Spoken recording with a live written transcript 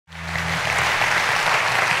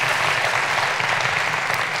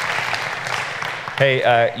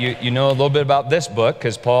Hey, you know a little bit about this book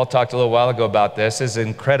because Paul talked a little while ago about this. This is an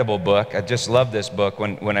incredible book. I just love this book.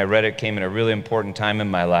 When I read it, it came at a really important time in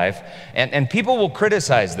my life. And people will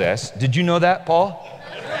criticize this. Did you know that, Paul?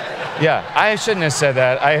 Yeah, I shouldn't have said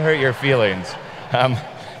that. I hurt your feelings.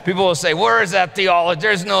 People will say, where is that theology?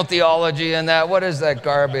 There's no theology in that. What is that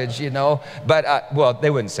garbage, you know? But, well,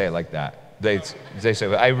 they wouldn't say it like that. They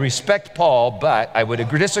say, I respect Paul, but I would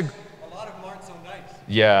disagree.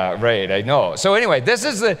 Yeah, right, I know. So anyway, this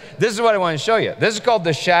is what I want to show you. This is called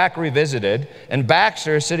The Shack Revisited, and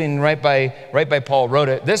Baxter, sitting right by Paul, wrote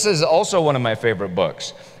it. This is also one of my favorite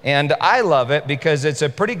books. And I love it because it's a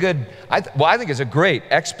pretty good, I think it's a great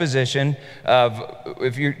exposition of,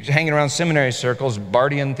 if you're hanging around seminary circles,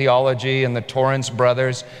 Bardian theology and the Torrance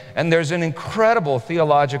brothers, and there's an incredible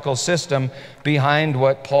theological system behind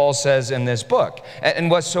what Paul says in this book. And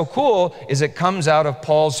what's so cool is it comes out of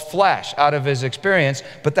Paul's flesh, out of his experience,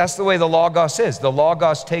 but that's the way the Logos is. The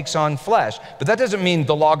Logos takes on flesh, but that doesn't mean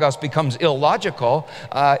the Logos becomes illogical.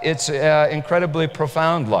 It's incredibly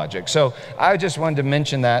profound logic. So I just wanted to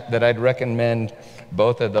mention that I'd recommend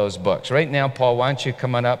both of those books. Right now, Paul, why don't you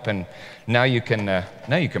come on up, and now you can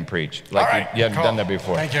preach like right, you haven't done that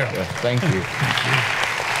before. Thank you. Thank you.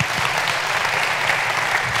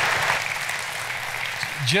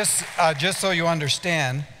 Just so you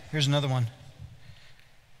understand, here's another one.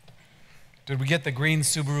 Did we get the green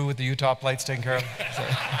Subaru with the Utah plates taken care of?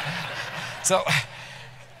 So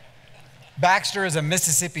Baxter is a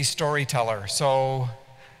Mississippi storyteller. So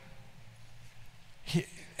he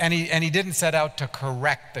didn't set out to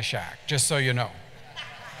correct the shack, just so you know.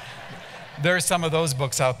 There's some of those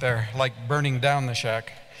books out there, like Burning Down the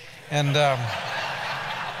Shack. And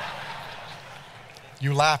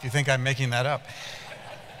you laugh, you think I'm making that up.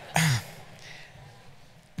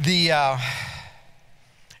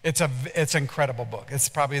 It's an incredible book. It's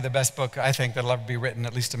probably the best book, I think, that'll ever be written,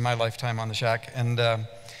 at least in my lifetime, on the shack. And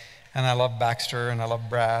I love Baxter, and I love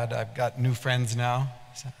Brad. I've got new friends now.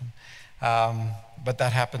 But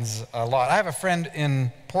that happens a lot. I have a friend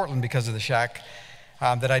in Portland because of the shack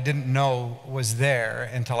that I didn't know was there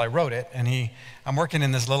until I wrote it. And I'm working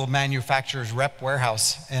in this little manufacturer's rep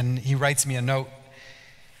warehouse, and he writes me a note.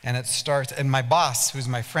 And it starts, and my boss, who's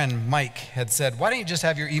my friend Mike, had said, why don't you just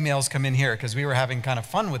have your emails come in here? Because we were having kind of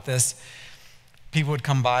fun with this. People would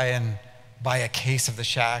come by and buy a case of the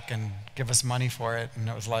shack and give us money for it. And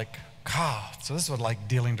it was like, God, so this was like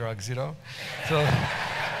dealing drugs, you know?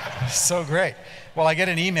 So great. Well, I get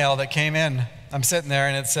an email that came in. I'm sitting there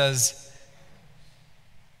and it says,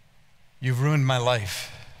 you've ruined my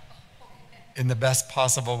life in the best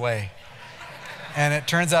possible way. And it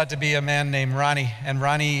turns out to be a man named Ronnie. And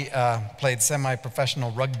Ronnie played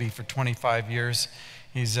semi-professional rugby for 25 years.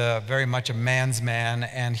 He's very much a man's man,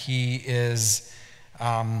 and he is,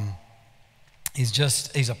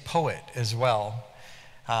 he's a poet as well,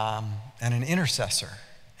 and an intercessor.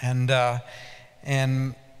 And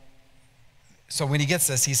so when he gets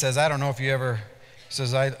this, he says, I don't know if you ever, he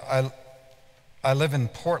says, I live in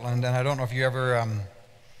Portland, and I don't know if you ever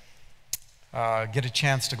get a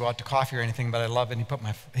chance to go out to coffee or anything, but I love it. And he put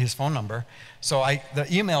his phone number. So the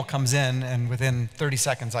email comes in, and within 30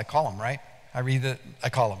 seconds, I call him, right? I read it, I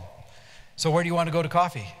call him. So where do you want to go to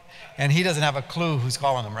coffee? And he doesn't have a clue who's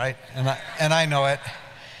calling him, right? And I know it.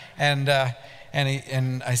 And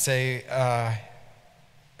I say,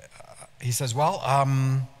 he says, well,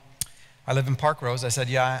 I live in Park Rose. I said,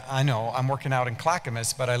 yeah, I know. I'm working out in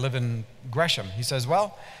Clackamas, but I live in Gresham. He says,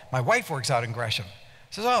 well, my wife works out in Gresham. I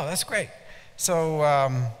says, oh, that's great. So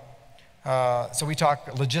we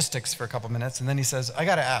talk logistics for a couple minutes, and then he says, I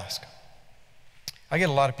got to ask. I get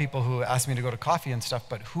a lot of people who ask me to go to coffee and stuff,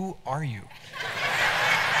 but who are you?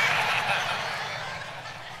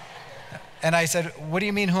 And I said, what do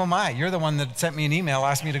you mean, who am I? You're the one that sent me an email,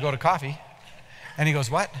 asked me to go to coffee. And he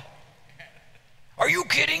goes, what? Are you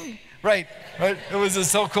kidding? Right. It was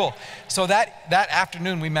just so cool. So that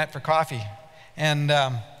afternoon, we met for coffee. And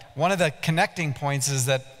one of the connecting points is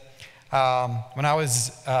that when I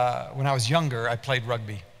was younger, I played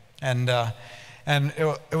rugby, and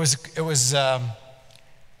it was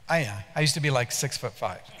I used to be like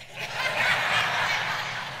 6'5".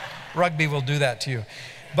 Rugby will do that to you,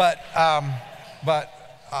 but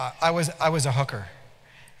I was a hooker,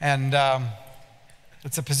 and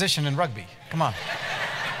it's a position in rugby. Come on,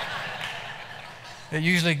 it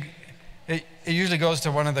usually goes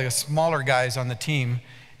to one of the smaller guys on the team.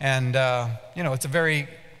 And you know,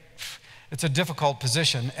 it's a difficult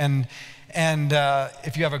position, and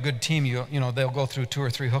if you have a good team, you know they'll go through 2 or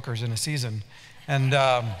 3 hookers in a season, and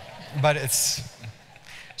but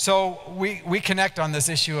so we connect on this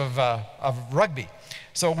issue of rugby.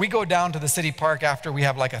 So we go down to the city park after we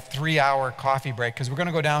have like a 3-hour coffee break, because we're going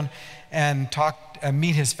to go down and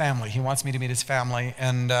meet his family. He wants me to meet his family,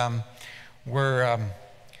 and we're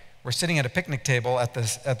sitting at a picnic table at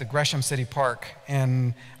the Gresham City Park,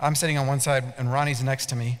 and I'm sitting on one side, and Ronnie's next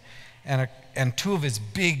to me, and two of his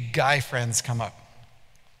big guy friends come up.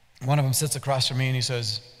 One of them sits across from me, and he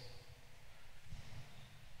says,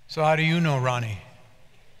 "So how do you know Ronnie?"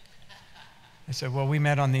 I said, "Well, we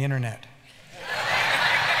met on the internet."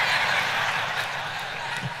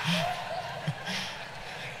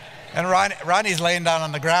 And Ronnie's laying down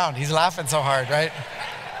on the ground. He's laughing so hard, right?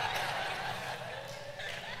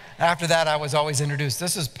 After that, I was always introduced.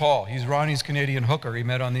 This is Paul. He's Ronnie's Canadian hooker he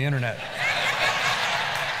met on the internet.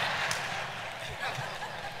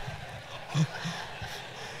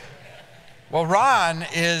 Well, Ron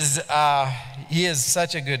he is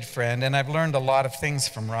such a good friend, and I've learned a lot of things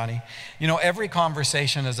from Ronnie. You know, every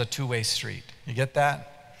conversation is a two-way street. You get that?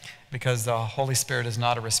 Because the Holy Spirit is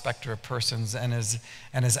not a respecter of persons and is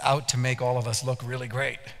out to make all of us look really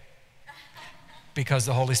great. Because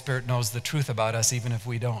the Holy Spirit knows the truth about us, even if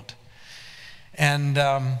we don't. And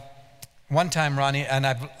one time, Ronnie, and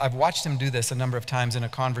I've watched him do this a number of times in a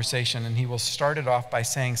conversation, and he will start it off by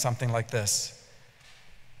saying something like this: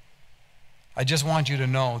 "I just want you to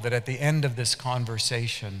know that at the end of this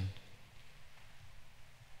conversation,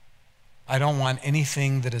 I don't want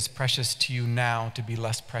anything that is precious to you now to be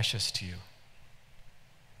less precious to you."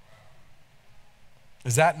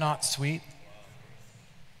 Is that not sweet?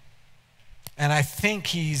 And I think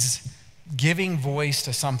he's giving voice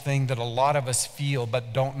to something that a lot of us feel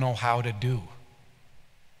but don't know how to do.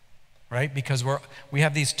 Right? Because we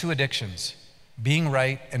have these two addictions: being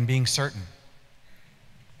right and being certain.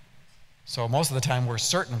 So most of the time we're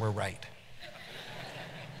certain we're right.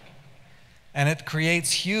 And it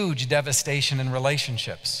creates huge devastation in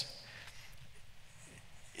relationships.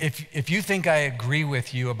 If you think I agree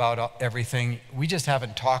with you about everything, we just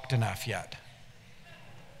haven't talked enough yet.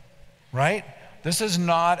 Right? This is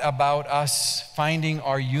not about us finding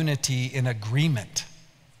our unity in agreement.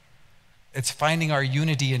 It's finding our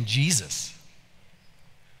unity in Jesus.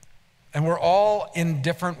 And we're all in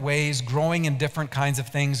different ways, growing in different kinds of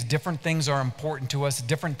things. Different things are important to us.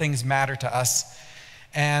 Different things matter to us.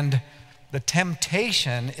 And the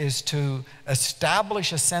temptation is to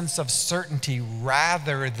establish a sense of certainty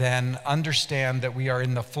rather than understand that we are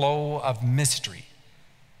in the flow of mystery.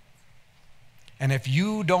 And if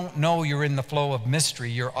you don't know you're in the flow of mystery,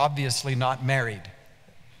 you're obviously not married.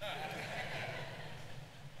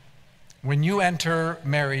 When you enter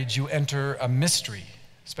marriage, you enter a mystery,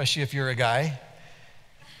 especially if you're a guy,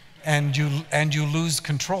 and you lose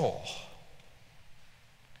control.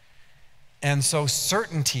 And so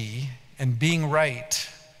certainty and being right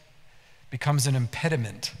becomes an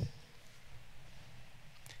impediment.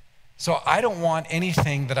 So I don't want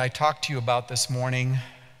anything that I talk to you about this morning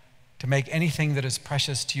to make anything that is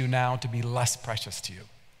precious to you now to be less precious to you.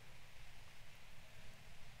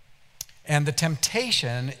 And the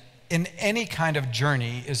temptation in any kind of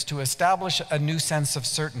journey is to establish a new sense of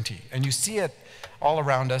certainty. And you see it all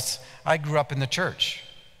around us. I grew up in the church.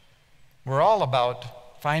 We're all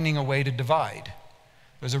about finding a way to divide.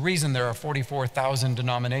 There's a reason there are 44,000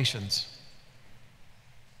 denominations.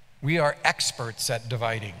 We are experts at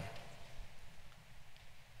dividing.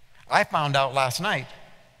 I found out last night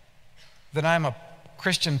that I'm a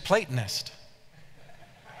Christian Platonist.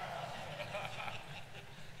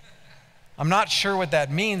 I'm not sure what that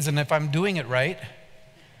means and if I'm doing it right,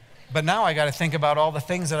 but now I got to think about all the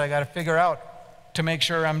things that I got to figure out to make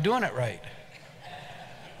sure I'm doing it right.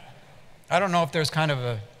 I don't know if there's kind of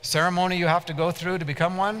a ceremony you have to go through to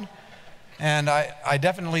become one, and I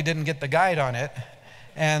definitely didn't get the guide on it,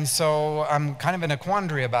 and so I'm kind of in a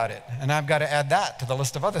quandary about it, and I've got to add that to the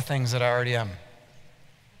list of other things that I already am.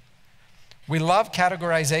 We love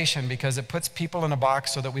categorization because it puts people in a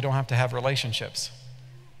box so that we don't have to have relationships.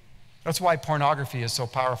 That's why pornography is so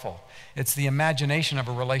powerful. It's the imagination of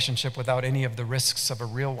a relationship without any of the risks of a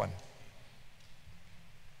real one.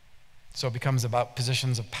 So it becomes about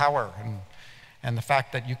positions of power and the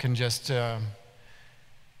fact that you can just,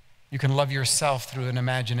 you can love yourself through an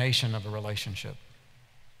imagination of a relationship.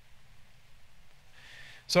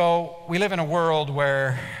 So we live in a world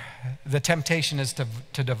where the temptation is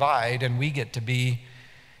to divide, and we get to be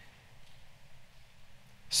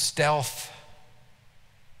stealth,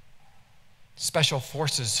 special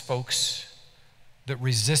forces folks that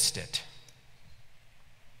resist it.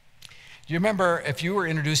 Do you remember if you were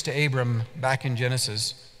introduced to Abram back in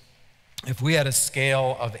Genesis, if we had a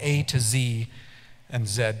scale of A to Z, and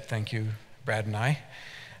Z, thank you, Brad and I,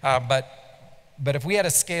 but But if we had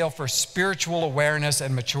a scale for spiritual awareness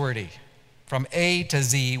and maturity, from A to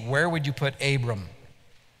Z, where would you put Abram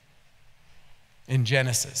in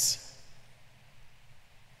Genesis?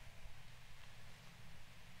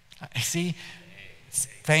 See,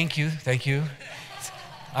 thank you.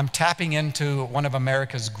 I'm tapping into one of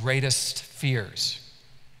America's greatest fears,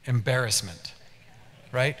 embarrassment,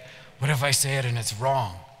 right? What if I say it and it's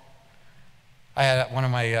wrong? I had one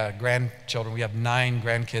of my grandchildren, we have 9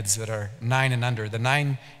 grandkids that are 9 and under. The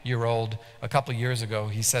 9-year-old, a couple of years ago,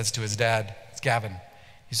 he says to his dad, it's Gavin,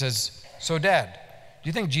 he says, so Dad, do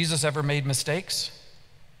you think Jesus ever made mistakes?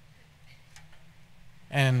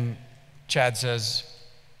 And Chad says,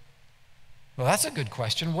 well, that's a good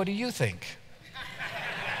question. What do you think?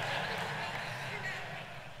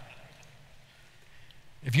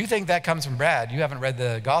 If you think that comes from Brad, you haven't read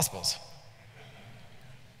the Gospels.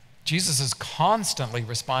 Jesus is constantly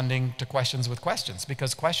responding to questions with questions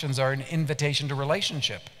because questions are an invitation to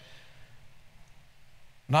relationship,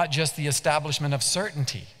 not just the establishment of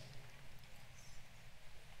certainty.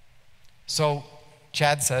 So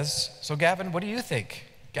Chad says, so Gavin, what do you think?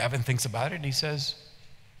 Gavin thinks about it and he says,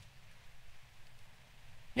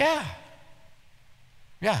 yeah,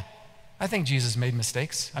 I think Jesus made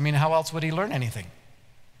mistakes. I mean, how else would he learn anything?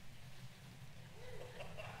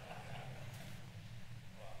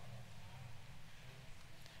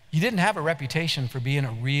 He didn't have a reputation for being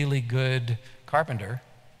a really good carpenter.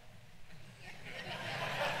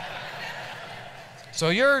 So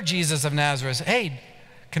you're Jesus of Nazareth. Hey,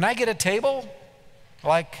 can I get a table?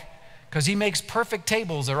 Because he makes perfect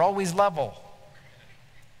tables. They're always level.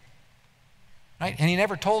 Right? And he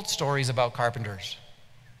never told stories about carpenters.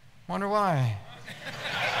 Wonder why.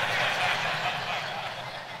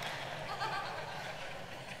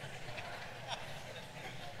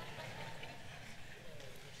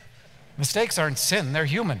 Mistakes aren't sin, they're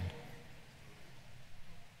human.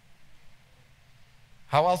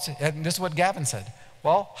 How else, and this is what Gavin said,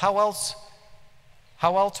 well, how else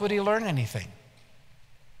would he learn anything?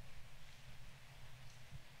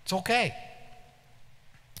 It's okay.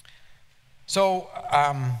 So,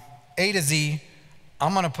 A to Z,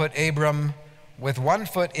 I'm going to put Abram with 1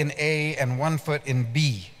 foot in A and 1 foot in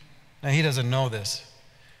B. Now, he doesn't know this.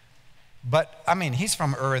 But, I mean, he's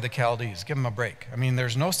from Ur of the Chaldees. Give him a break. I mean,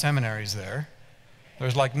 there's no seminaries there.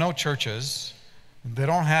 There's like no churches. They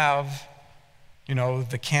don't have,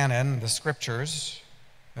 the canon, the scriptures.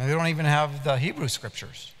 And they don't even have the Hebrew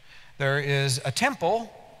scriptures. There is a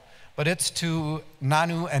temple, but it's to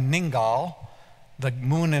Nanu and Ningal, the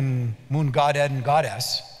moon godhead and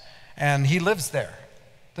goddess, and he lives there.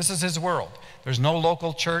 This is his world. There's no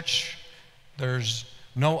local church. There's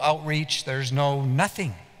no outreach. There's no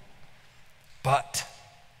nothing.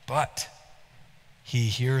 But he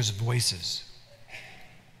hears voices.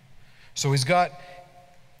 So he's got,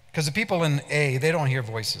 because the people in A, they don't hear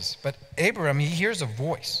voices. But Abraham, he hears a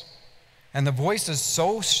voice. And the voice is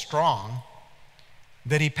so strong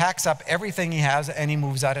that he packs up everything he has and he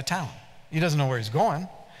moves out of town. He doesn't know where he's going.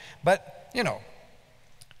 But,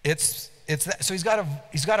 it's that. So he's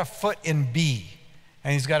got a foot in B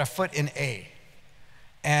and he's got a foot in A.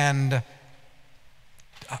 And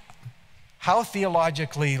how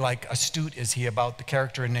theologically astute is he about the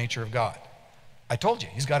character and nature of God? I told you,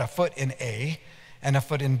 he's got a foot in A and a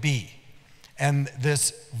foot in B. And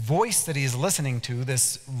this voice that he's listening to,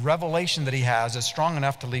 this revelation that he has, is strong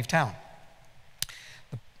enough to leave town.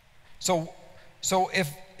 So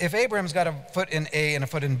if Abraham's got a foot in A and a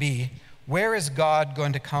foot in B, where is God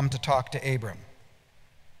going to come to talk to Abram?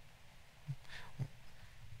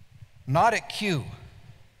 Not at Q,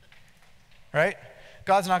 right?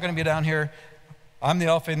 God's not going to be down here, I'm the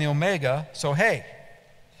Alpha and the Omega, so hey,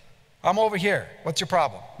 I'm over here. What's your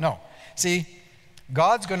problem? No. See,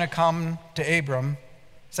 God's going to come to Abram.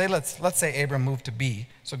 Let's say Abram moved to B.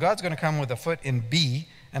 So God's going to come with a foot in B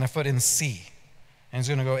and a foot in C. And he's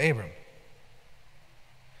going to go, Abram.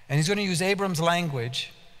 And he's going to use Abram's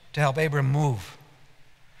language to help Abram move.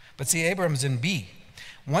 But see, Abram's in B.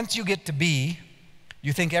 Once you get to B,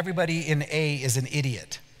 you think everybody in A is an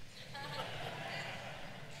idiot.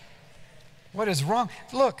 What is wrong?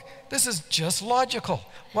 Look, this is just logical.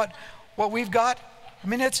 What we've got,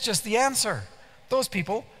 it's just the answer. Those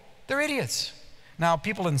people, they're idiots. Now,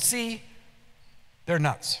 people in C, they're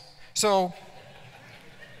nuts. So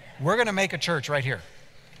we're going to make a church right here.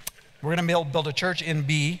 We're going to build a church in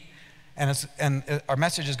B, and our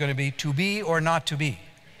message is going to be or not to be.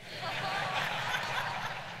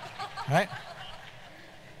 Right?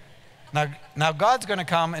 Now God's going to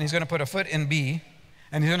come, and he's going to put a foot in B,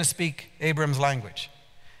 and he's going to speak Abram's language.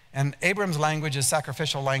 And Abram's language is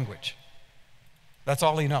sacrificial language. That's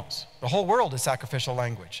all he knows. The whole world is sacrificial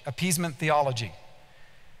language, appeasement theology.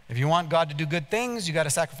 If you want God to do good things, you got to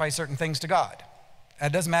sacrifice certain things to God.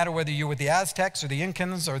 It doesn't matter whether you're with the Aztecs or the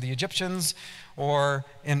Incans or the Egyptians or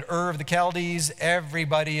in Ur of the Chaldees,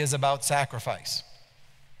 everybody is about sacrifice.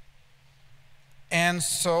 And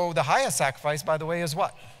so the highest sacrifice, by the way, is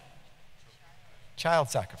what? Child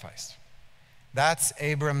sacrifice. That's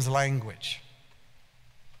Abram's language.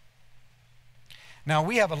 Now,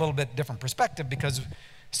 we have a little bit different perspective because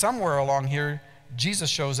somewhere along here, Jesus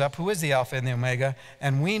shows up, who is the Alpha and the Omega,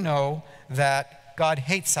 and we know that God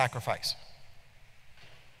hates sacrifice.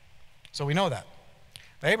 So we know that.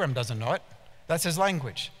 But Abram doesn't know it. That's his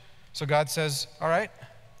language. So God says, all right,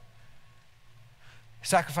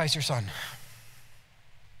 sacrifice your son.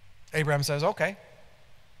 Abraham says, okay.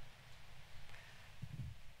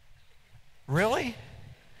 Really?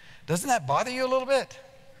 Doesn't that bother you a little bit?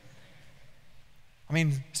 I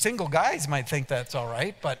mean, single guys might think that's all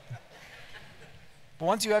right, but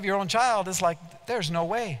once you have your own child, it's like, there's no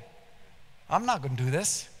way. I'm not going to do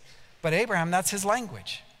this. But Abraham, that's his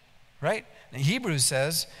language, right? And Hebrews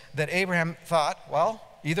says that Abraham thought, well,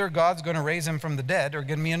 either God's going to raise him from the dead or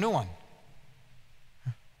give me a new one.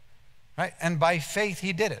 Right? And by faith,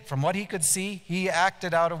 he did it. From what he could see, he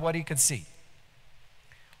acted out of what he could see.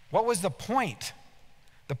 What was the point?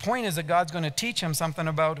 The point is that God's going to teach him something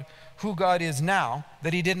about who God is now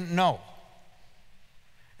that he didn't know.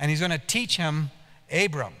 And he's going to teach him,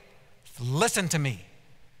 Abram, listen to me.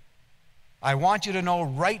 I want you to know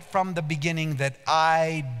right from the beginning that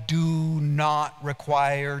I do not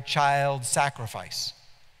require child sacrifice.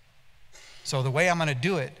 So the way I'm going to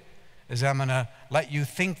do it is I'm going to let you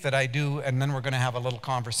think that I do, and then we're going to have a little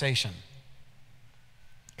conversation.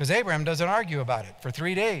 Because Abraham doesn't argue about it. For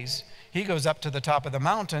 3 days, he goes up to the top of the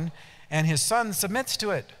mountain, and his son submits to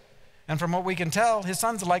it. And from what we can tell, his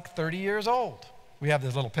son's like 30 years old. We have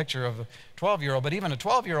this little picture of a 12-year-old, but even a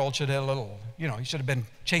 12-year-old should have a little, he should have been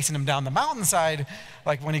chasing him down the mountainside,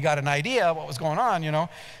 like when he got an idea what was going on,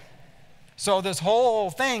 So this whole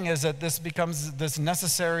thing is that this becomes this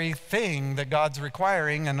necessary thing that God's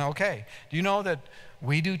requiring, and okay. Do you know that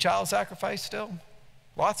we do child sacrifice still?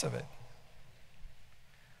 Lots of it.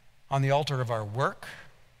 On the altar of our work.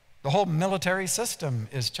 The whole military system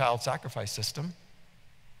is child sacrifice system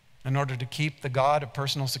in order to keep the God of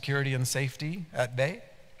personal security and safety at bay.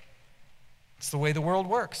 It's the way the world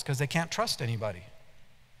works because they can't trust anybody.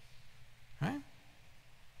 Right?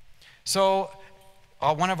 So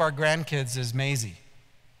one of our grandkids is Maisie.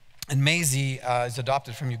 And Maisie is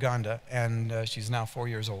adopted from Uganda, and she's now 4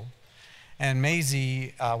 years old. And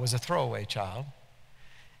Maisie was a throwaway child.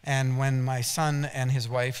 And when my son and his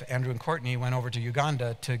wife, Andrew and Courtney, went over to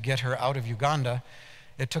Uganda to get her out of Uganda,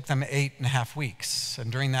 it took them 8.5 weeks.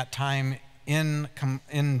 And during that time in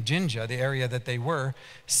Jinja, the area that they were,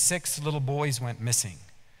 6 little boys went missing.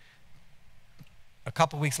 A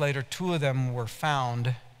couple weeks later, 2 of them were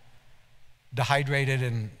found, dehydrated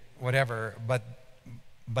and whatever,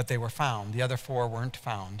 but they were found. The other 4 weren't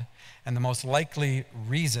found. And the most likely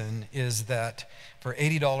reason is that for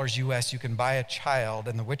 $80 US, you can buy a child,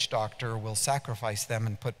 and the witch doctor will sacrifice them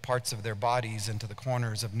and put parts of their bodies into the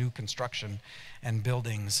corners of new construction and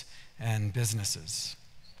buildings and businesses.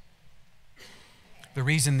 The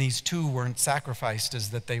reason these 2 weren't sacrificed is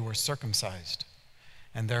that they were circumcised,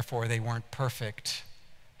 and therefore they weren't perfect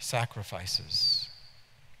sacrifices.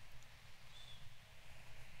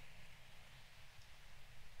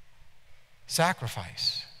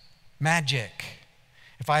 Sacrifice. Magic.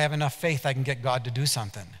 If I have enough faith, I can get God to do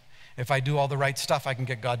something. If I do all the right stuff, I can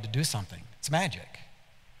get God to do something. It's magic.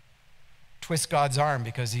 Twist God's arm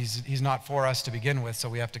because he's not for us to begin with, so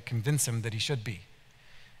we have to convince him that he should be.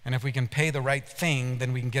 And if we can pay the right thing,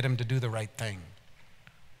 then we can get him to do the right thing.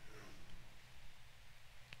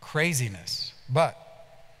 Craziness. But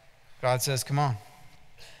God says, come on.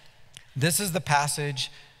 This is the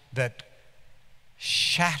passage that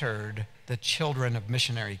shattered the children of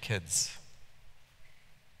missionary kids.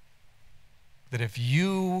 That if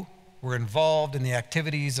you were involved in the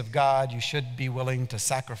activities of God, you should be willing to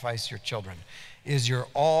sacrifice your children. Is your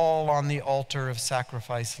all on the altar of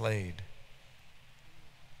sacrifice laid?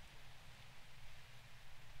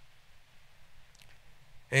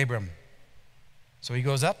 Abram. So he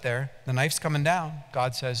goes up there, the knife's coming down.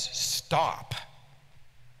 God says, stop.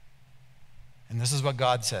 And this is what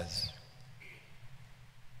God says.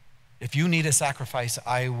 If you need a sacrifice,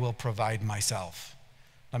 I will provide myself.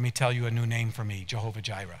 Let me tell you a new name for me, Jehovah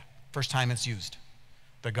Jireh. First time it's used,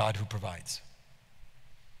 the God who provides.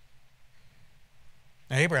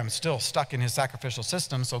 Now, Abraham's still stuck in his sacrificial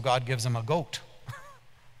system, so God gives him a goat.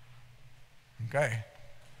 Okay.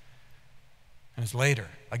 And it's later.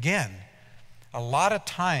 Again, a lot of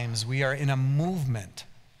times we are in a movement,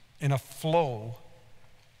 in a flow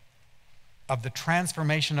of the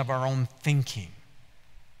transformation of our own thinking.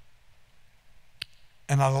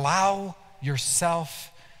 And allow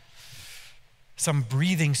yourself some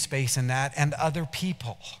breathing space in that and other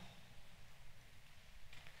people.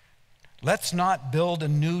 Let's not build a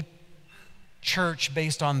new church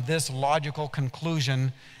based on this logical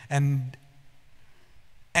conclusion and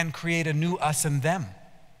create a new us and them.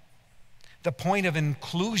 The point of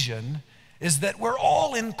inclusion is that we're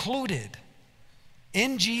all included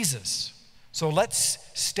in Jesus. So let's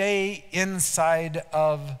stay inside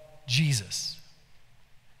of Jesus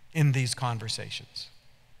in these conversations.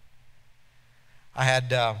 I had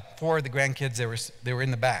 4 of the grandkids. They were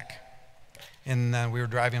in the back, and we were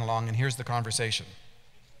driving along, and here's the conversation.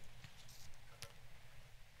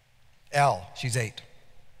 Elle, she's 8.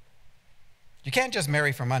 You can't just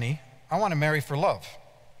marry for money. I want to marry for love.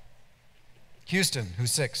 Houston,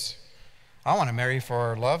 who's 6. I want to marry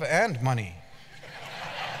for love and money.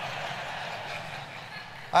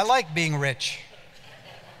 I like being rich.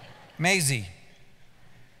 Maisie,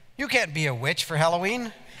 you can't be a witch for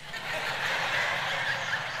Halloween.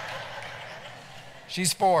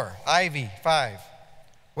 She's 4. Ivy, 5.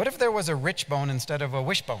 What if there was a rich bone instead of a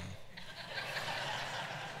wishbone?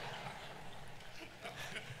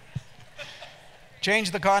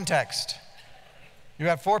 Change the context. You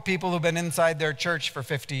have 4 people who've been inside their church for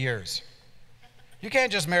 50 years. You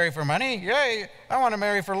can't just marry for money. Yay, I want to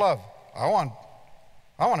marry for love. I want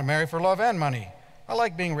to marry for love and money. I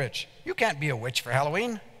like being rich. You can't be a witch for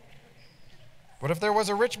Halloween. What if there was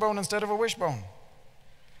a rich bone instead of a wishbone?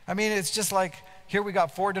 I mean, it's just like, here we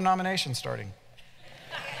got 4 denominations starting.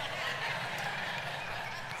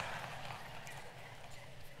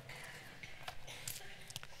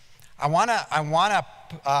 I wanna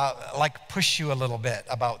push you a little bit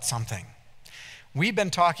about something. We've been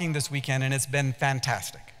talking this weekend, and it's been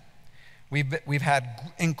fantastic. We've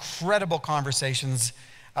had incredible conversations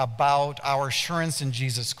about our assurance in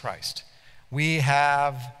Jesus Christ. We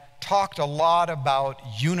have talked a lot about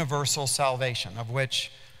universal salvation, of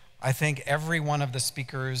which I think every one of the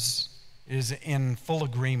speakers is in full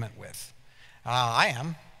agreement with. I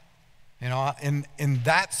am. You know, in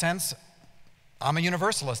that sense, I'm a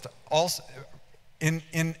universalist, also in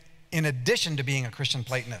addition to being a Christian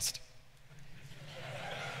Platonist.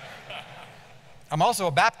 I'm also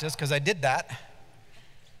a Baptist because I did that.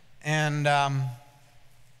 And the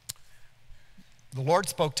Lord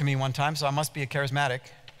spoke to me one time, so I must be a charismatic.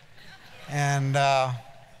 And I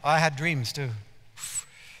had dreams too.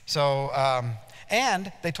 So,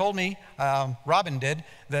 and they told me, Robin did,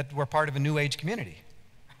 that we're part of a New Age community.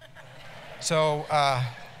 So,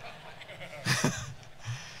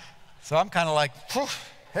 so I'm kind of like,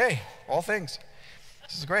 hey, all things.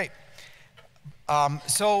 This is great.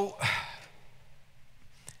 So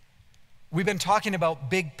we've been talking about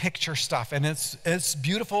big picture stuff, and it's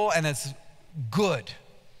beautiful and it's good.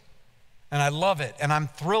 And I love it, and I'm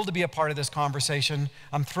thrilled to be a part of this conversation.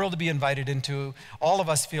 I'm thrilled to be invited into. All of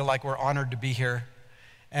us feel like we're honored to be here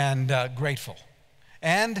and grateful.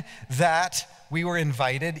 And that we were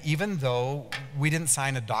invited even though we didn't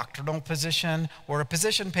sign a doctrinal position or a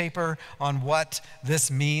position paper on what this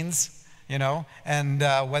means, you know, and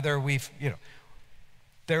whether we've, you know,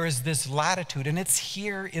 there is this latitude, and it's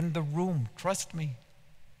here in the room, trust me.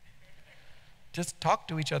 Just talk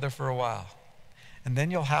to each other for a while. And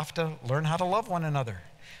then you'll have to learn how to love one another.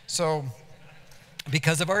 So,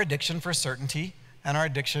 because of our addiction for certainty and our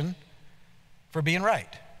addiction for being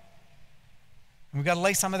right, we've got to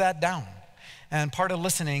lay some of that down. And part of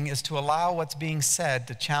listening is to allow what's being said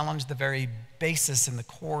to challenge the very basis and the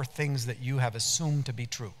core things that you have assumed to be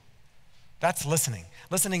true. That's listening.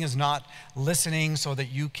 Listening is not listening so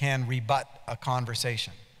that you can rebut a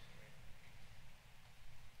conversation.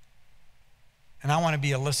 And I want to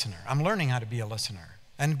be a listener. I'm learning how to be a listener.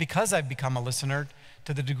 And because I've become a listener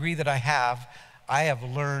to the degree that I have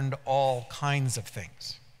learned all kinds of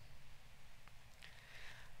things.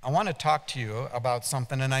 I want to talk to you about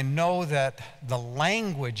something, and I know that the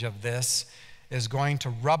language of this is going to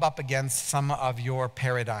rub up against some of your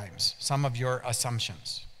paradigms, some of your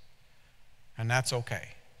assumptions. And that's okay.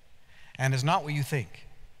 And it's not what you think.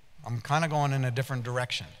 I'm kind of going in a different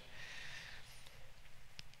direction.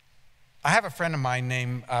 I have a friend of mine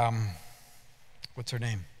named, what's her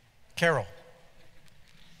name? Carol.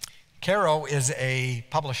 Carol is a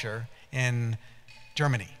publisher in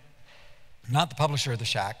Germany. Not the publisher of The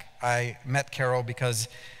Shack. I met Carol because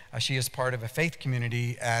she is part of a faith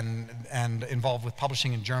community and involved with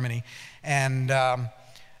publishing in Germany. And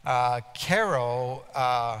Carol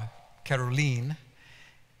Caroline,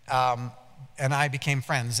 and I became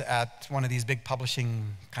friends at one of these big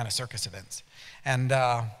publishing kind of circus events. And,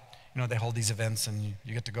 they hold these events and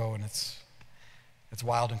you get to go and it's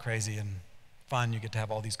wild and crazy and fun. You get to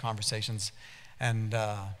have all these conversations. And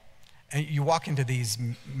you walk into these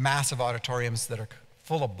massive auditoriums that are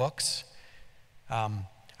full of books.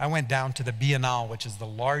 I went down to the Bienal, which is the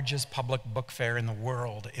largest public book fair in the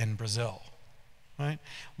world in Brazil. Right?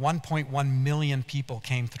 1.1 million people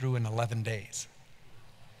came through in 11 days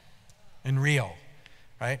in Rio,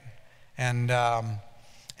 right? And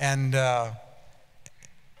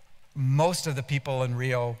most of the people in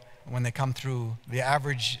Rio, when they come through, the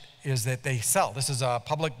average is that they sell. This is a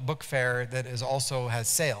public book fair that also has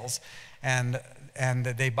sales, and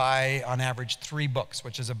they buy on average 3 books,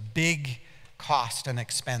 which is a big cost and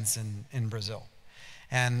expense in Brazil.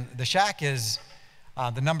 And the Shack is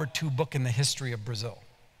the number 2 book in the history of Brazil.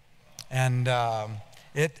 And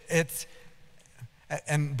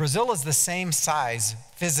and Brazil is the same size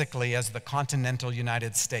physically as the continental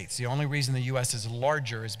United States. The only reason the US is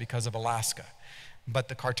larger is because of Alaska. But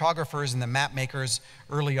the cartographers and the map makers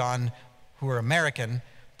early on, who are American,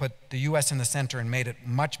 put the US in the center and made it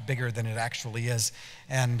much bigger than it actually is,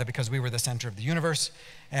 and because we were the center of the universe.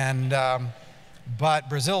 But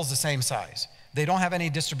Brazil's the same size. They don't have any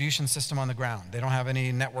distribution system on the ground. They don't have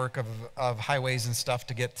any network of highways and stuff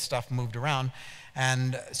to get stuff moved around.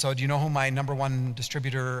 And so do you know who my number 1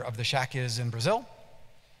 distributor of the Shack is in Brazil?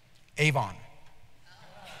 Avon.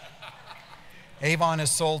 Avon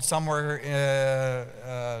has sold somewhere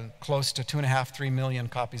close to 2.5–3 million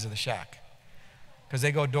copies of the Shack, because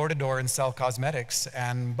they go door to door and sell cosmetics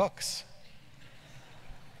and books.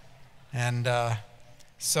 And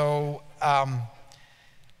it's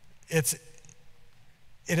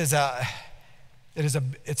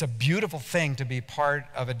a beautiful thing to be part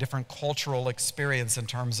of a different cultural experience in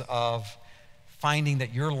terms of finding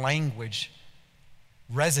that your language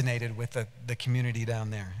resonated with the community down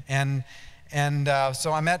there.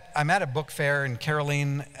 So I'm at a book fair, and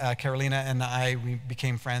Carolina and we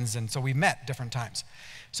became friends, and so we met different times.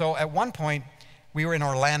 So at one point, we were in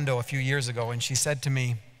Orlando a few years ago, and she said to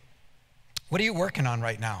me, "What are you working on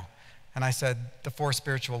right now?" And I said, "The 4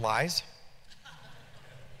 Spiritual Lies."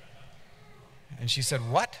 And she said,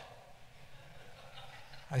 "What?"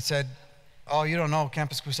 I said, "Oh, you don't know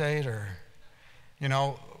Campus Crusade?" Or,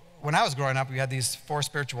 when I was growing up, we had these 4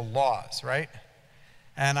 spiritual laws, right?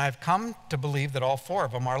 And I've come to believe that all 4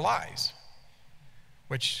 of them are lies,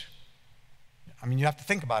 which, you have to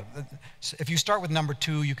think about it. If you start with number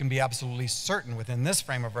 2, you can be absolutely certain within this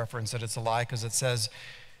frame of reference that it's a lie, because it says,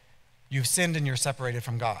 you've sinned and you're separated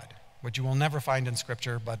from God, which you will never find in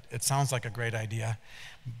Scripture, but it sounds like a great idea.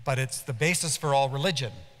 But it's the basis for all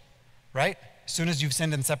religion, right? As soon as you've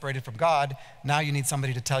sinned and separated from God, now you need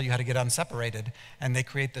somebody to tell you how to get unseparated. And they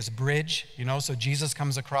create this bridge, so Jesus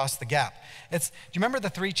comes across the gap. Do you remember the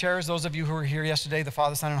 3 chairs, those of you who were here yesterday, the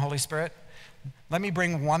Father, Son, and Holy Spirit? Let me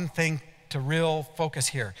bring one thing to real focus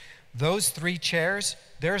here. Those 3 chairs,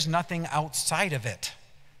 there's nothing outside of it,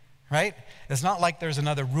 right? It's not like there's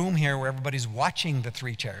another room here where everybody's watching the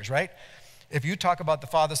 3 chairs, right? If you talk about the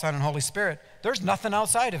Father, Son, and Holy Spirit, there's nothing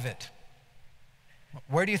outside of it.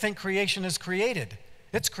 Where do you think creation is created?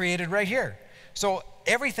 It's created right here. So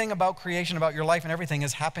everything about creation, about your life and everything,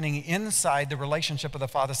 is happening inside the relationship of the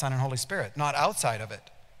Father, Son, and Holy Spirit, not outside of it.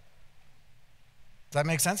 Does that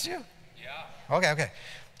make sense to you? Yeah. Okay.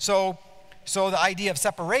 So the idea of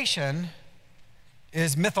separation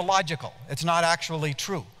is mythological. It's not actually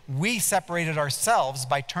true. We separated ourselves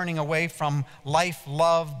by turning away from life,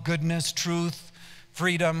 love, goodness, truth,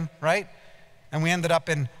 freedom, right? And we ended up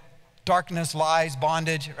in darkness, lies,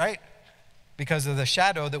 bondage, right? Because of the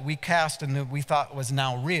shadow that we cast and that we thought was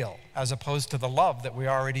now real, as opposed to the love that we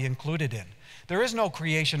already included in. There is no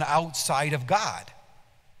creation outside of God.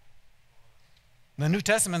 The New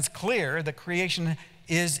Testament's clear that creation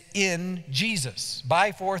is in Jesus.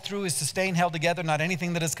 By, for, through, is sustained, held together. Not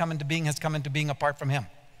anything that has come into being apart from him.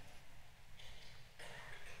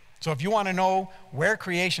 So if you want to know where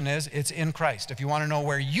creation is, it's in Christ. If you want to know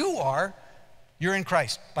where you are, you're in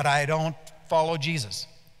Christ. But I don't follow Jesus.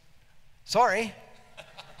 Sorry.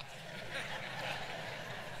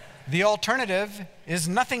 The alternative is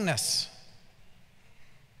nothingness.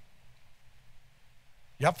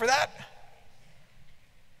 You up for that?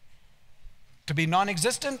 To be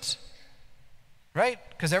non-existent, right?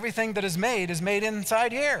 Because everything that is made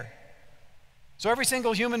inside here. So every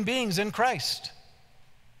single human being is in Christ.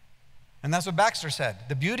 And that's what Baxter said.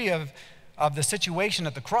 The beauty of the situation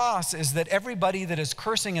at the cross is that everybody that is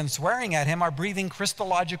cursing and swearing at him are breathing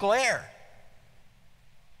Christological air.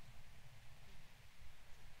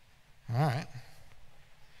 All right.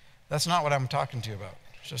 That's not what I'm talking to you about,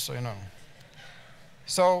 just so you know.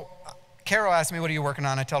 So Carol asked me, what are you working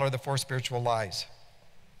on? I tell her the 4 spiritual lies.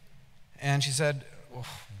 And she said, well,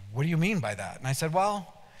 what do you mean by that? And I said,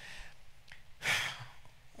 well,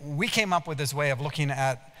 we came up with this way of looking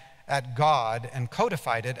at God and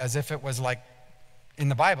codified it as if it was like in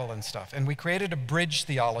the Bible and stuff. And we created a bridge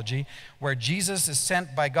theology where Jesus is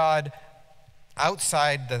sent by God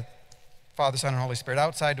outside the Father, Son, and Holy Spirit,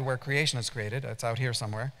 outside to where creation is created. It's out here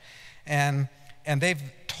somewhere. And they've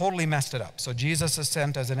totally messed it up. So Jesus is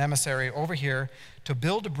sent as an emissary over here to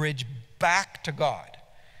build a bridge back to God.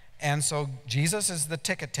 And so Jesus is the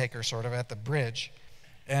ticket taker sort of at the bridge.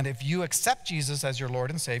 And if you accept Jesus as your Lord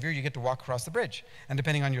and Savior, you get to walk across the bridge. And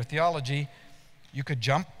depending on your theology, you could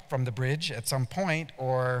jump from the bridge at some point,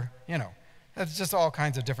 or, you know, it's just all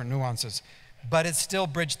kinds of different nuances. But it's still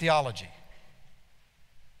bridge theology,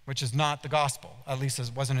 which is not the gospel. At least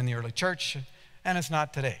it wasn't in the early church, and it's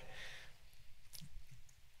not today.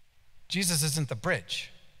 Jesus isn't the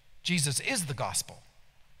bridge. Jesus is the gospel.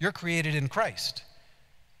 You're created in Christ.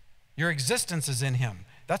 Your existence is in him.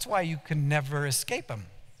 That's why you can never escape him.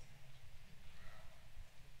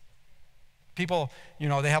 People, you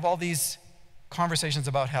know, they have all these conversations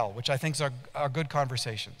about hell, which I think are good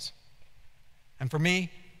conversations. And for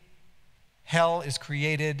me, hell is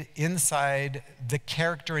created inside the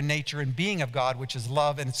character and nature and being of God, which is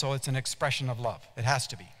love, and so it's an expression of love. It has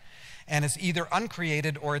to be. And it's either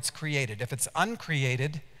uncreated or it's created. If it's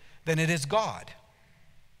uncreated, then it is God,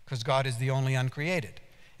 because God is the only uncreated.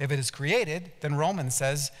 If it is created, then Romans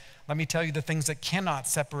says, let me tell you the things that cannot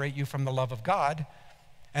separate you from the love of God,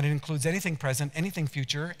 and it includes anything present, anything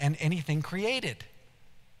future, and anything created.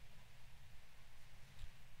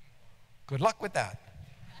 Good luck with that.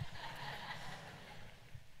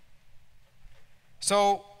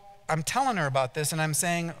 So I'm telling her about this, and I'm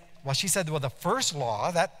saying, well, she said, well, the first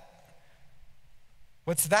law,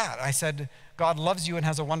 what's that? I said, God loves you and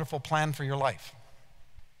has a wonderful plan for your life.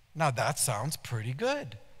 Now that sounds pretty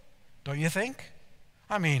good, don't you think?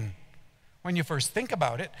 I mean, when you first think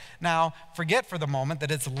about it. Now, forget for the moment that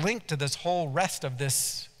it's linked to this whole rest of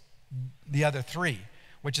the other 3,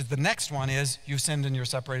 which is the next one is you've sinned and you're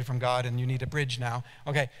separated from God and you need a bridge now.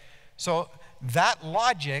 Okay, so that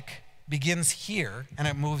logic begins here and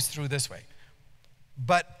it moves through this way.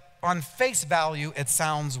 But on face value, it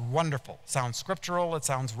sounds wonderful. It sounds scriptural, it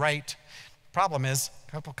sounds right. Problem is,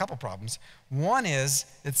 couple problems. One is,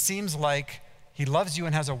 it seems like he loves you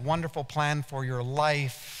and has a wonderful plan for your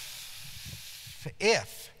life yeah,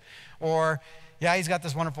 he's got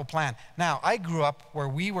this wonderful plan. Now, I grew up where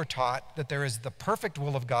we were taught that there is the perfect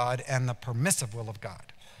will of God and the permissive will of God.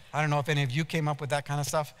 I don't know if any of you came up with that kind of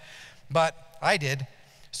stuff, but I did.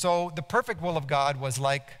 So the perfect will of God was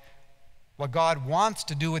like what God wants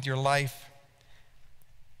to do with your life,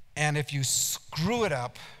 and if you screw it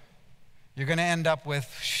up, you're going to end up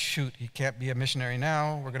with, shoot, he can't be a missionary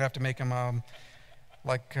now. We're going to have to make him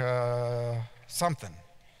something.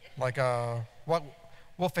 What?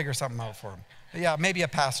 We'll figure something out for him. Yeah, maybe a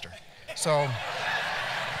pastor. So,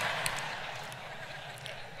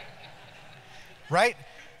 right?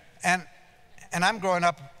 And I'm growing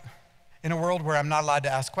up in a world where I'm not allowed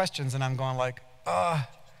to ask questions, and I'm going like, can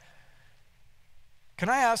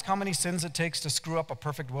I ask how many sins it takes to screw up a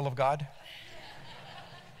perfect will of God?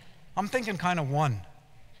 I'm thinking kind of 1.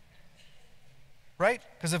 Right?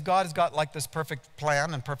 Because if God has got like this perfect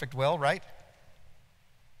plan and perfect will, right?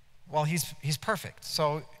 Well, he's perfect.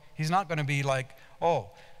 So he's not going to be like,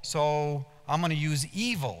 oh, so I'm going to use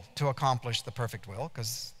evil to accomplish the perfect will,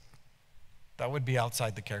 because that would be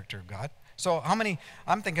outside the character of God. So how many?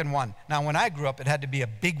 I'm thinking 1. Now, when I grew up, it had to be a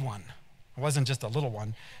big one. It wasn't just a little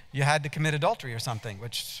one. You had to commit adultery or something,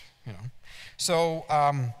 which, you know. So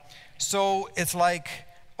it's like,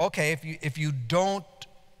 okay, if you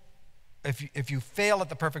fail at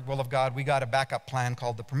the perfect will of God, we got a backup plan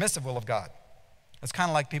called the permissive will of God. It's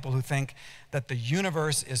kind of like people who think that the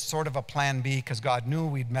universe is sort of a plan B because God knew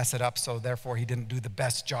we'd mess it up, so therefore he didn't do the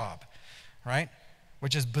best job, right?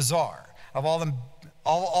 Which is bizarre. Of all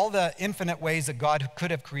the infinite ways that God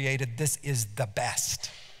could have created, this is the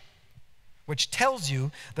best. Which tells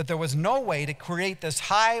you that there was no way to create this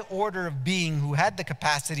high order of being who had the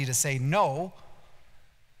capacity to say no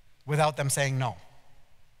without them saying no.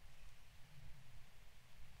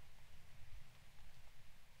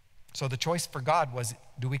 So the choice for God was,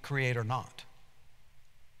 do we create or not?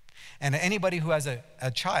 And anybody who has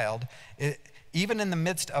a child, even in the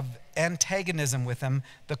midst of antagonism with them,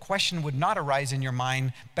 the question would not arise in your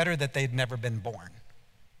mind, better that they'd never been born.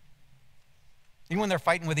 Even when they're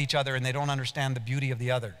fighting with each other and they don't understand the beauty of the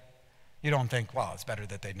other, You don't think, well, it's better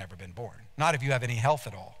that they'd never been born. Not if you have any health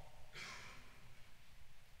at all.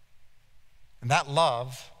 And that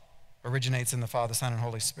love originates in the Father, Son, and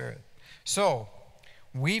Holy Spirit. So,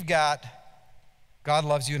 we've got, God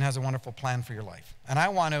loves you and has a wonderful plan for your life. And I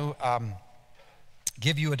want to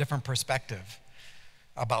give you a different perspective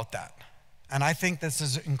about that. And I think this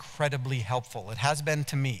is incredibly helpful. It has been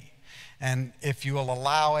to me. And if you will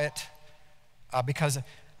allow it, because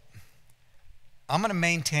I'm going to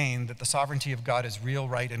maintain that the sovereignty of God is real,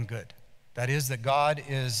 right, and good. That is, that God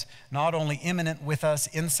is not only immanent with us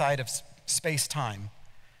inside of space-time,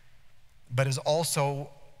 but is also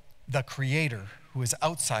the creator who is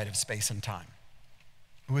outside of space and time,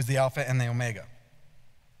 who is the Alpha and the Omega.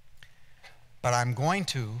 But I'm going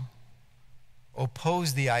to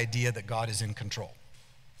oppose the idea that God is in control.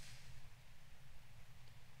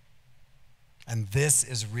 And this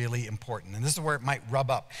is really important. And this is where it might rub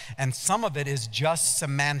up. And some of it is just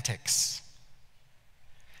semantics.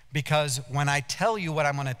 Because when I tell you what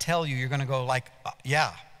I'm going to tell you, you're going to go like,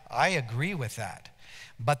 yeah, I agree with that.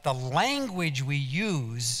 But the language we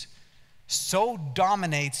use so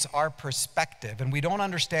dominates our perspective, and we don't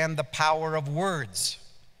understand the power of words.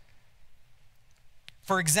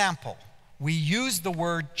 For example, we use the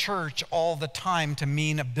word church all the time to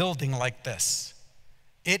mean a building like this.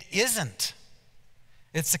 It isn't.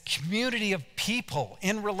 It's a community of people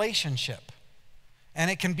in relationship,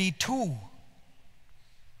 and it can be two.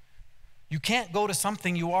 You can't go to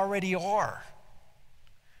something you already are,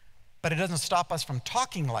 but it doesn't stop us from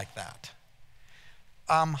talking like that.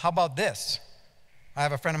 How about this? I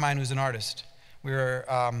have a friend of mine who's an artist.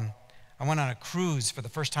 I went on a cruise for the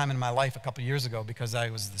first time in my life a couple years ago because I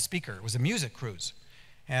was the speaker. It was a music cruise.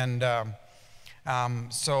 And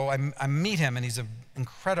so I meet him, and he's an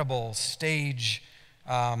incredible stage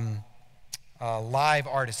live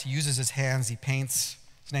artist. He uses his hands, he paints.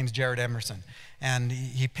 His name's Jared Emerson. And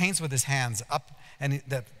he paints with his hands up, and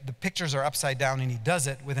the pictures are upside down, and he does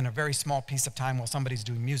it within a very small piece of time while somebody's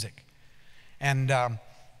doing music. And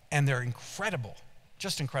they're incredible,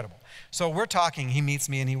 just incredible. So we're talking, he meets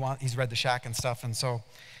me, and he's read The Shack and stuff, and so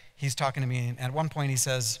he's talking to me, and at one point he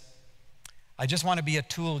says, I just want to be a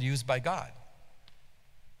tool used by God.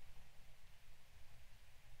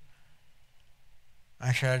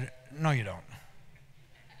 I said, no, you don't.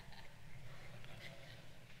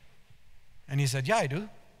 And he said, yeah, I do,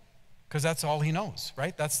 because that's all he knows,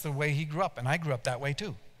 right? That's the way he grew up, and I grew up that way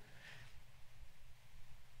too.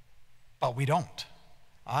 But we don't.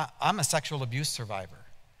 I'm a sexual abuse survivor.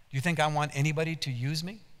 Do you think I want anybody to use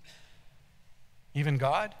me? Even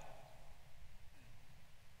God?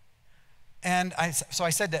 And so I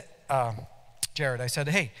said to Jared, I said,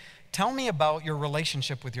 hey, tell me about your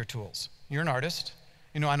relationship with your tools. You're an artist.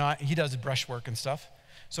 You know, I know he does brushwork and stuff.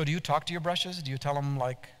 So do you talk to your brushes? Do you tell them,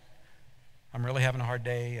 like, I'm really having a hard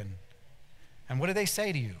day? And what do they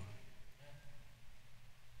say to you?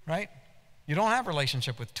 Right? You don't have a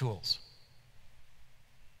relationship with tools.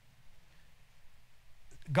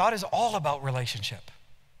 God is all about relationship.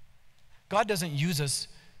 God doesn't use us,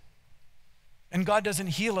 and God doesn't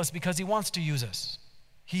heal us because he wants to use us.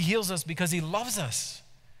 He heals us because he loves us.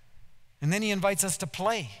 And then he invites us to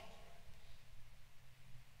play.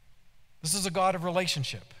 This is a God of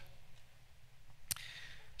relationship.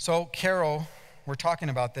 So Carol, we're talking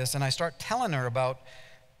about this, and I start telling her about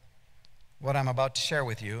what I'm about to share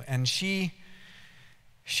with you, and she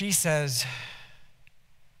says,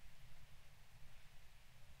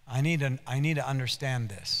 I need to understand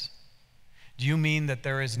this. Do you mean that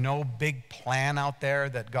there is no big plan out there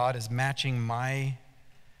that God is matching my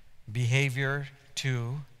behavior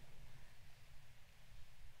to?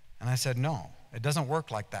 And I said, no, it doesn't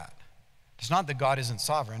work like that. It's not that God isn't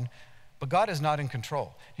sovereign, but God is not in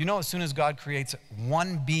control. You know, as soon as God creates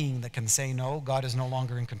one being that can say no, God is no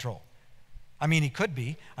longer in control. I mean, he could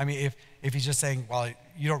be. I mean, if he's just saying, well,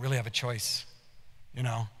 you don't really have a choice, you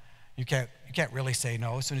know. You can't really say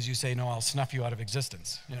no. As soon as you say no, I'll snuff you out of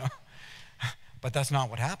existence, you know. But that's not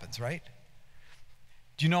what happens, right?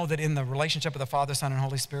 Do you know that in the relationship of the Father, Son, and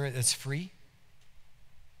Holy Spirit, it's free?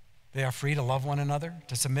 They are free to love one another,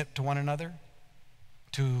 to submit to one another,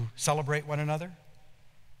 to celebrate one another,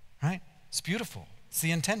 right? It's beautiful. It's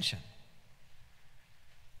the intention.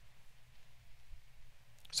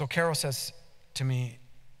 So Carol says to me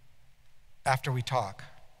after we talk,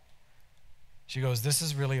 she goes, this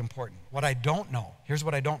is really important. What I don't know, here's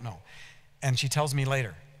what I don't know. And she tells me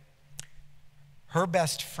later, her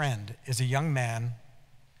best friend is a young man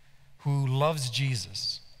who loves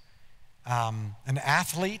Jesus, an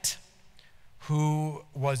athlete who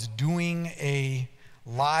was doing a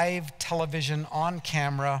live television on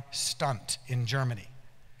camera stunt in Germany.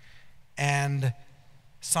 and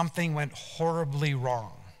something went horribly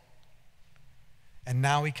wrong. And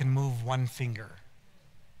now he can move one finger.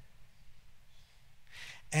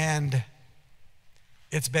 And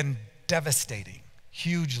it's been devastating,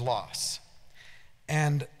 huge loss.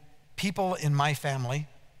 And people in my family,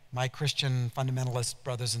 my Christian fundamentalist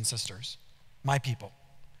brothers and sisters, my people,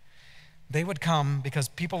 they would come because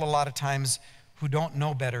people a lot of times who don't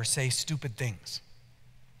know better say stupid things,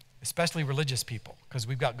 especially religious people, because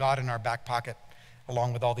we've got God in our back pocket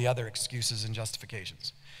along with all the other excuses and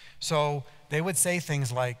justifications. So they would say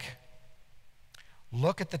things like,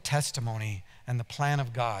 look at the testimony and the plan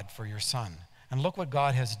of God for your son, and look what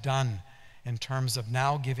God has done in terms of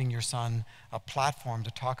now giving your son a platform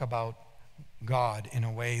to talk about God in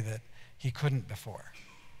a way that he couldn't before.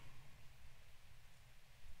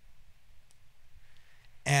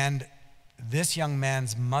 And this young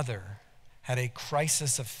man's mother had a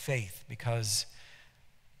crisis of faith because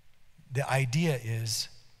the idea is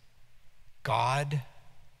God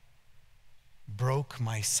broke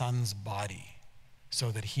my son's body so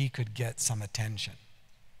that he could get some attention.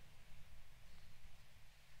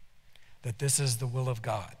 That this is the will of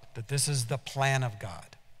God, that this is the plan of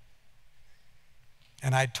God.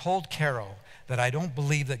 And I told Carol that I don't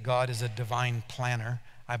believe that God is a divine planner.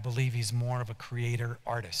 I believe he's more of a creator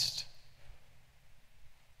artist.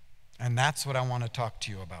 And that's what I want to talk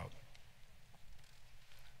to you about.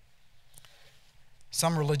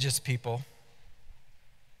 Some religious people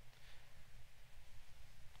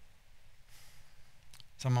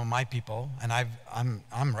some of my people, and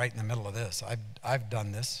I'm right in the middle of this. I've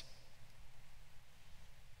done this.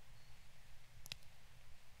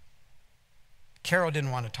 Carol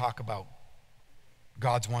didn't want to talk about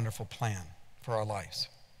God's wonderful plan for our lives.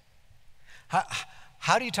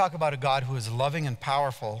 How do you talk about a God who is loving and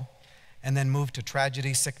powerful and then move to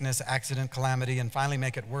tragedy, sickness, accident, calamity, and finally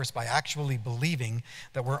make it worse by actually believing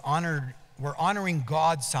that we're honoring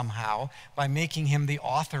God somehow by making him the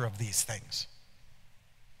author of these things?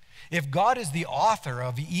 If God is the author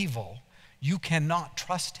of evil, you cannot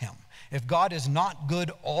trust him. If God is not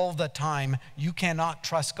good all the time, you cannot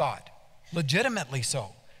trust God. Legitimately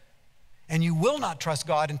so. And you will not trust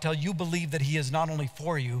God until you believe that he is not only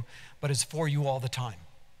for you, but is for you all the time.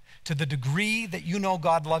 To the degree that you know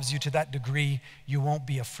God loves you, to that degree, you won't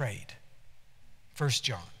be afraid. 1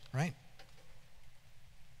 John, right?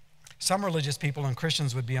 Some religious people, and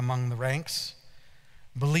Christians would be among the ranks,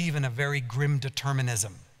 believe in a very grim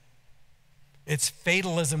determinism. It's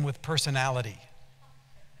fatalism with personality.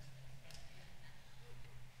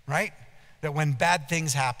 Right? That when bad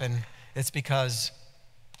things happen, it's because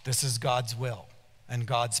this is God's will and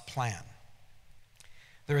God's plan.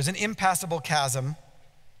 There is an impassable chasm,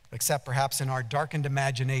 except perhaps in our darkened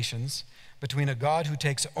imaginations, between a God who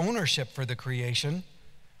takes ownership for the creation,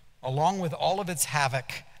 along with all of its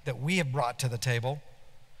havoc that we have brought to the table,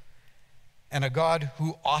 and a God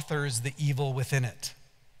who authors the evil within it.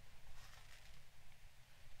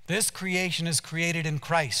 This creation is created in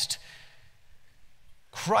Christ.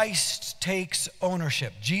 Christ takes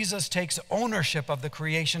ownership. Jesus takes ownership of the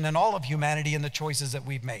creation and all of humanity and the choices that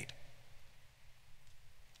we've made.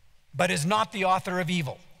 But is not the author of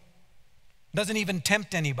evil. Doesn't even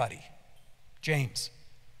tempt anybody. James.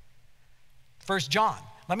 1 John.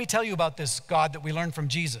 Let me tell you about this God that we learned from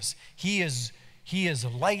Jesus. He is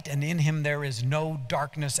light, and in him there is no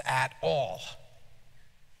darkness at all.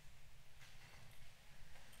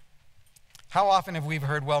 How often have we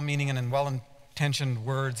heard well-meaning and well-intentioned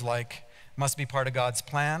words like, must be part of God's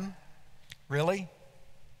plan? Really?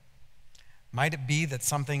 Might it be that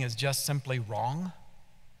something is just simply wrong?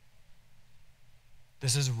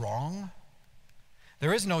 This is wrong?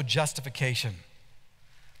 There is no justification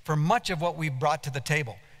for much of what we've brought to the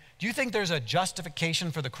table. Do you think there's a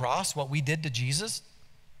justification for the cross, what we did to Jesus?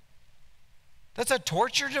 That's a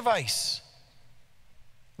torture device.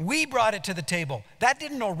 We brought it to the table. That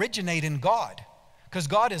didn't originate in God, because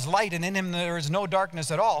God is light and in him there is no darkness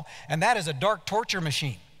at all, and that is a dark torture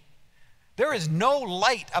machine. There is no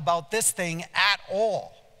light about this thing at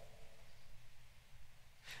all.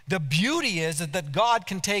 The beauty is that God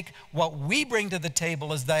can take what we bring to the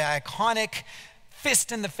table as the iconic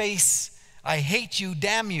fist in the face, I hate you,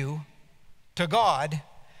 damn you, to God,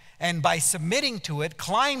 and by submitting to it,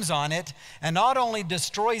 climbs on it, and not only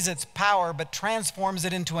destroys its power, but transforms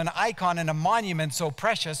it into an icon and a monument so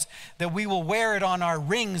precious that we will wear it on our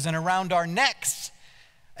rings and around our necks.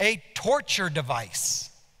 A torture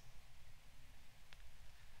device.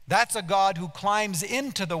 That's a God who climbs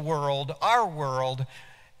into the world, our world,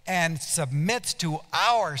 and submits to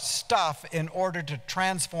our stuff in order to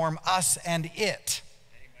transform us and it.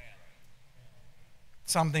 Amen.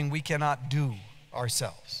 something we cannot do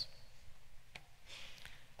ourselves.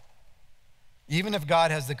 Even if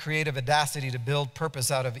God has the creative audacity to build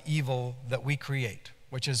purpose out of evil that we create,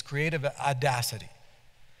 which is creative audacity,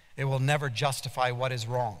 it will never justify what is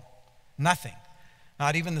wrong. Nothing,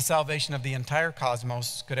 not even the salvation of the entire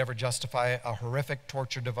cosmos, could ever justify a horrific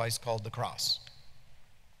torture device called the cross.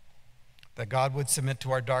 That God would submit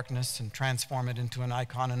to our darkness and transform it into an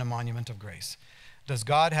icon and a monument of grace. Does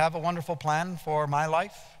God have a wonderful plan for my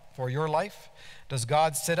life, for your life? Does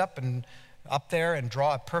God sit up there and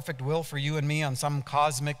draw a perfect will for you and me on some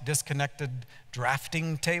cosmic disconnected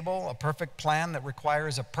drafting table, a perfect plan that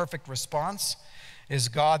requires a perfect response? Is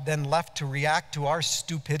God then left to react to our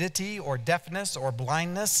stupidity or deafness or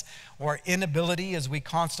blindness or inability as we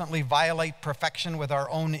constantly violate perfection with our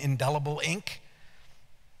own indelible ink?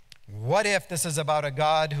 What if this is about a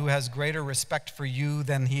God who has greater respect for you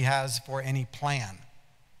than he has for any plan?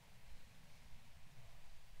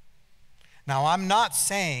 Now, I'm not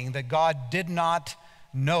saying that God did not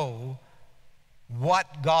know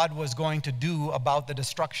what God was going to do about the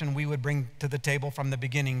destruction we would bring to the table from the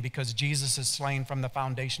beginning, because Jesus is slain from the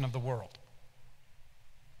foundation of the world,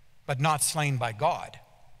 but not slain by God,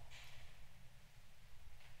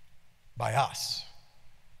 by us.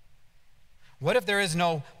 What if there is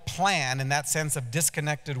no plan in that sense of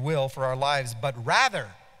disconnected will for our lives, but rather,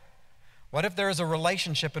 what if there is a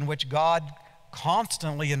relationship in which God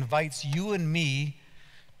constantly invites you and me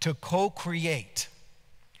to co-create,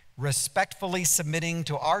 respectfully submitting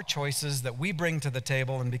to our choices that we bring to the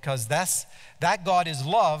table, and because that God is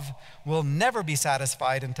love, will never be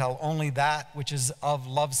satisfied until only that which is of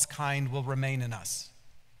love's kind will remain in us?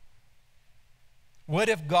 What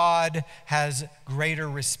if God has greater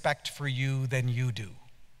respect for you than you do?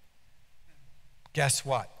 Guess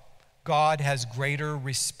what? God has greater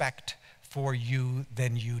respect for you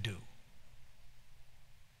than you do.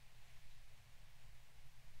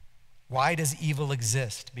 Why does evil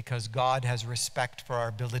exist? Because God has respect for our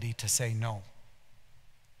ability to say no.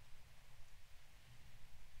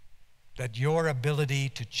 That your ability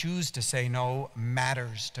to choose to say no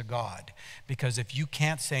matters to God. Because if you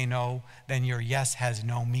can't say no, then your yes has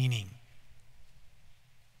no meaning.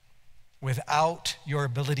 Without your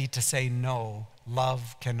ability to say no,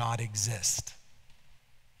 love cannot exist,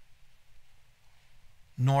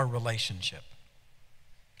 nor relationship.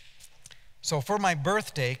 So for my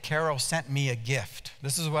birthday, Carol sent me a gift.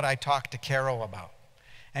 This is what I talked to Carol about.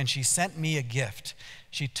 And she sent me a gift.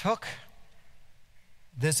 She took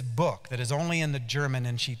this book that is only in the German,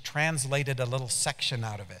 and she translated a little section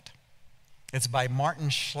out of it. It's by Martin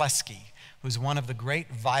Schlesky, who's one of the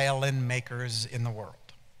great violin makers in the world.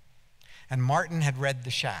 And Martin had read The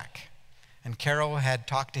Shack, and Carol had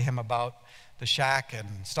talked to him about The Shack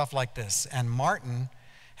and stuff like this. And Martin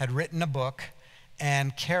had written a book,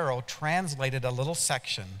 and Carol translated a little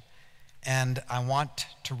section, and I want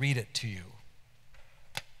to read it to you.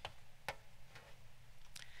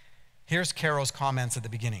 Here's Carol's comments at the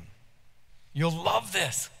beginning. You'll love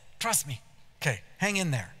this. Trust me. Okay, hang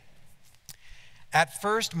in there. At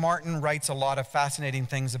first, Martin writes a lot of fascinating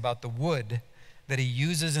things about the wood that he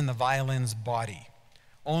uses in the violin's body.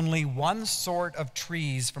 Only one sort of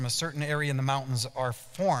trees from a certain area in the mountains are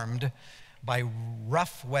formed by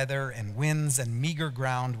rough weather and winds and meager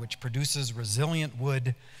ground, which produces resilient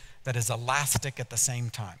wood that is elastic at the same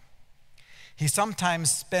time. He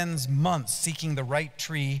sometimes spends months seeking the right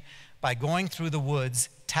tree by going through the woods,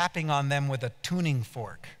 tapping on them with a tuning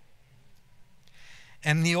fork.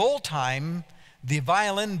 In the old time, the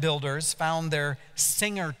violin builders found their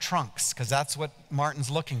singer trunks, because that's what Martin's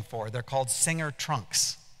looking for. They're called singer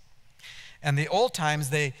trunks. And the old times,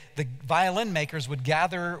 the violin makers would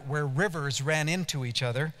gather where rivers ran into each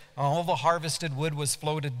other. All the harvested wood was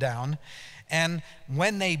floated down. And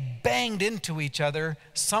when they banged into each other,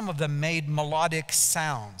 some of them made melodic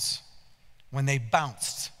sounds when they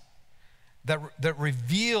bounced that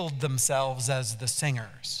revealed themselves as the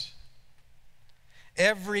singers.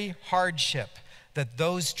 Every hardship that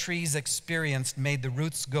those trees experienced made the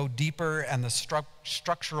roots go deeper and the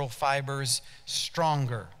structural fibers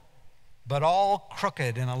stronger, but all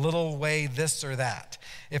crooked in a little way, this or that.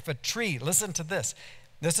 If a tree, listen to this.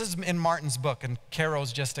 This is in Martin's book, and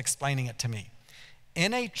Carol's just explaining it to me.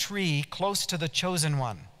 In a tree close to the chosen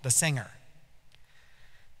one, the singer,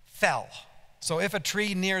 fell. So if a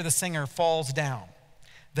tree near the singer falls down,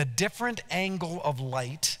 the different angle of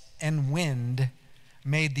light and wind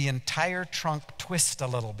made the entire trunk twist a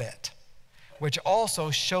little bit, which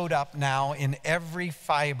also showed up now in every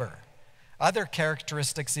fiber. Other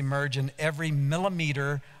characteristics emerge in every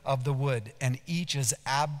millimeter of the wood, and each is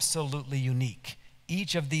absolutely unique.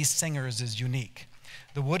 Each of these singers is unique.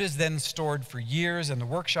 The wood is then stored for years in the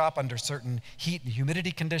workshop under certain heat and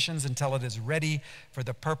humidity conditions until it is ready for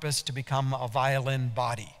the purpose to become a violin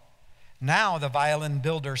body. Now the violin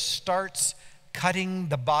builder starts cutting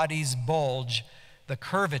the body's bulge, the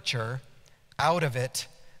curvature out of it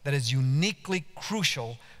that is uniquely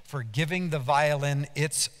crucial for giving the violin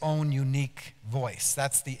its own unique voice.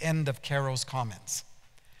 That's the end of Caro's comments.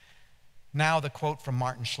 Now the quote from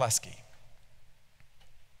Martin Schlesky.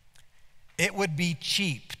 It would be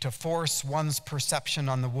cheap to force one's perception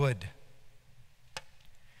on the wood.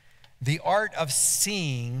 The art of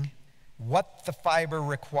seeing what the fiber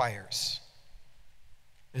requires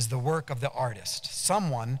is the work of the artist.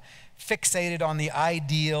 Someone fixated on the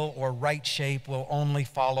ideal or right shape will only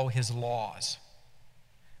follow his laws.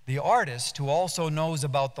 The artist, who also knows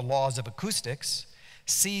about the laws of acoustics,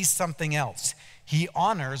 sees something else. He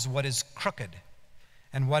honors what is crooked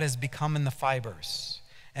and what has become in the fibers,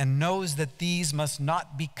 and knows that these must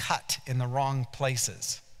not be cut in the wrong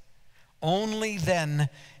places. Only then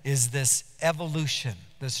is this evolution,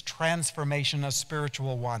 this transformation a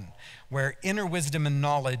spiritual one, where inner wisdom and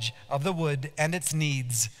knowledge of the wood and its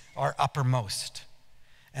needs are uppermost,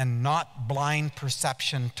 and not blind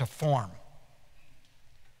perception to form.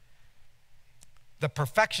 The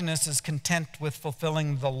perfectionist is content with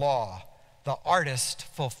fulfilling the law. The artist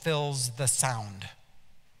fulfills the sound.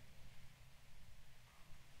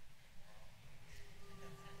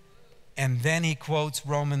 And then he quotes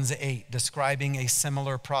Romans 8, describing a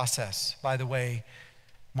similar process. By the way,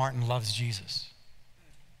 Martin loves Jesus.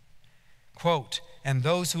 Quote, and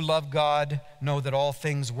those who love God know that all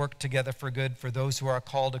things work together for good for those who are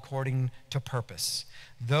called according to purpose.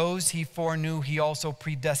 Those he foreknew, he also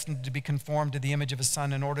predestined to be conformed to the image of his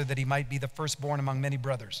Son in order that he might be the firstborn among many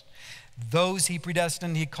brothers. Those he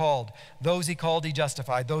predestined, he called. Those he called, he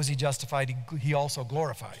justified. Those he justified, he also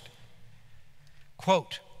glorified.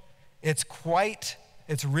 Quote, it's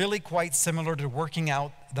really quite similar to working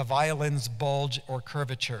out the violin's bulge or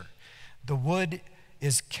curvature. The wood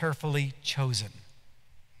is carefully chosen,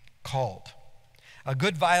 called. A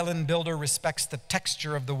good violin builder respects the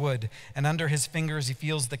texture of the wood, and under his fingers he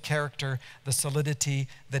feels the character, the solidity,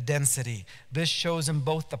 the density. This shows him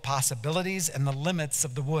both the possibilities and the limits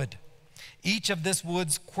of the wood. Each of this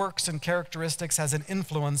wood's quirks and characteristics has an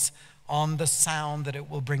influence on the sound that it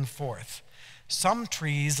will bring forth. Some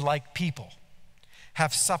trees, like people,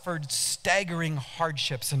 have suffered staggering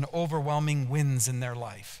hardships and overwhelming winds in their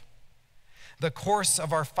life. The course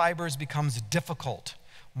of our fibers becomes difficult,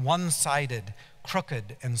 one-sided,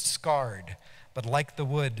 crooked, and scarred. But like the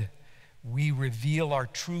wood, we reveal our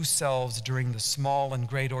true selves during the small and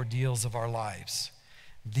great ordeals of our lives.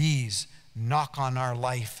 These knock on our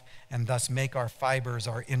life and thus make our fibers,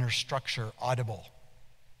 our inner structure, audible.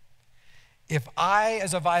 If I,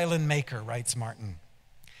 as a violin maker, writes Martin,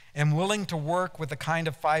 am willing to work with the kind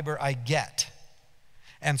of fiber I get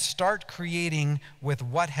and start creating with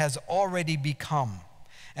what has already become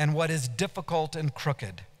and what is difficult and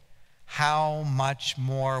crooked, how much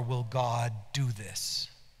more will God do this?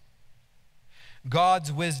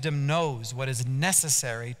 God's wisdom knows what is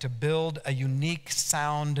necessary to build a unique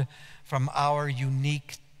sound from our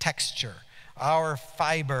unique texture, our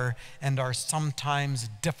fiber, and our sometimes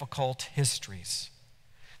difficult histories.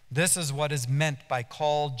 This is what is meant by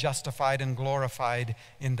called, justified, and glorified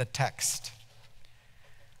in the text.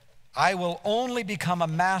 I will only become a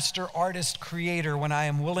master artist creator when I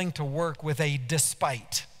am willing to work with a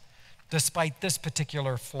despite this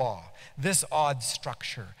particular flaw, this odd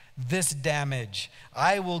structure, this damage.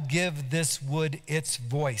 I will give this wood its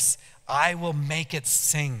voice. I will make it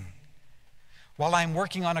sing. While I'm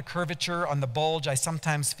working on a curvature on the bulge, I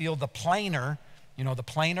sometimes feel the planer,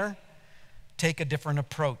 take a different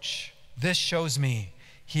approach. This shows me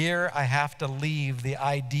here I have to leave the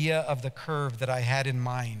idea of the curve that I had in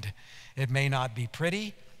mind. It may not be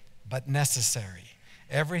pretty, but necessary.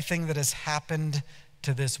 Everything that has happened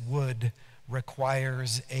to this wood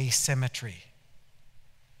requires asymmetry.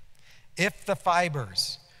 If the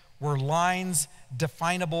fibers were lines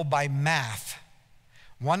definable by math,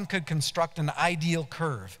 one could construct an ideal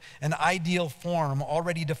curve, an ideal form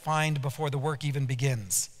already defined before the work even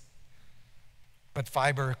begins. But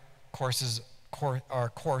fiber courses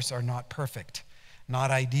are not perfect,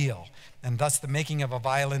 not ideal, and thus the making of a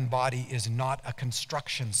violin body is not a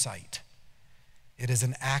construction site. It is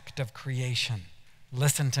an act of creation.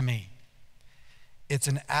 Listen to me. It's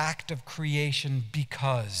an act of creation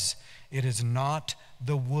because it is not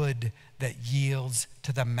the wood that yields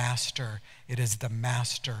to the master. It is the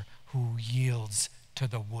master who yields to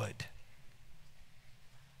the wood.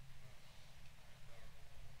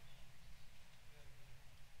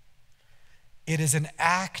 It is an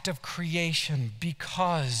act of creation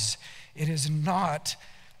because it is not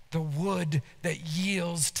the wood that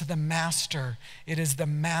yields to the master. It is the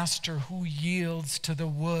master who yields to the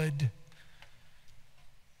wood.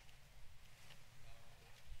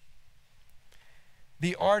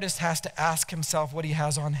 The artist has to ask himself what he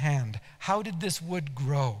has on hand. How did this wood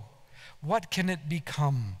grow? What can it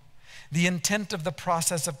become? The intent of the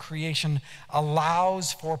process of creation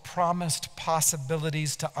allows for promised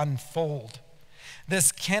possibilities to unfold.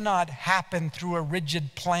 This cannot happen through a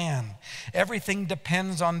rigid plan. Everything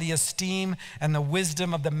depends on the esteem and the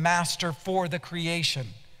wisdom of the master for the creation.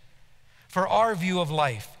 For our view of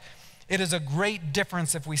life, it is a great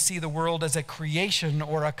difference if we see the world as a creation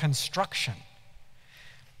or a construction.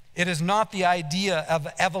 It is not the idea of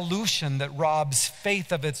evolution that robs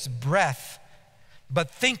faith of its breath,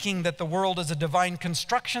 but thinking that the world is a divine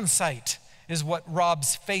construction site is what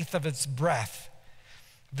robs faith of its breath.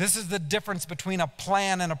 This is the difference between a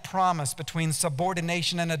plan and a promise, between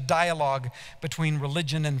subordination and a dialogue, between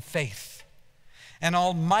religion and faith. An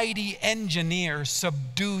almighty engineer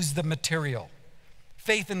subdues the material.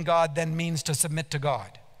 Faith in God then means to submit to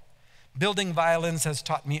God. Building violins has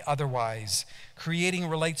taught me otherwise. Creating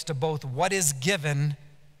relates to both what is given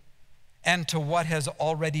and to what has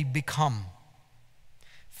already become.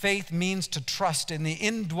 Faith means to trust in the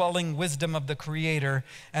indwelling wisdom of the Creator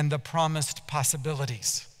and the promised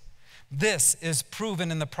possibilities. This is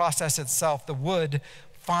proven in the process itself. The wood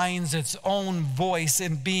finds its own voice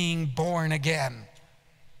in being born again.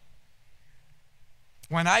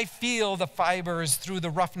 When I feel the fibers through the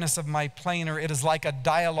roughness of my planer, it is like a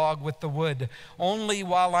dialogue with the wood. Only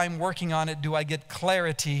while I'm working on it do I get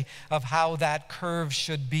clarity of how that curve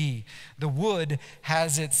should be. The wood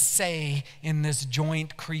has its say in this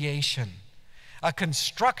joint creation. A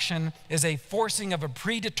construction is a forcing of a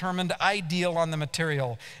predetermined ideal on the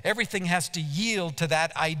material. Everything has to yield to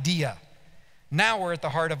that idea. Now we're at the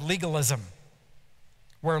heart of legalism,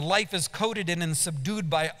 where life is coated in and subdued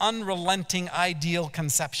by unrelenting ideal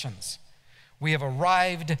conceptions. We have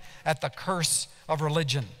arrived at the curse of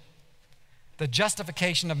religion. The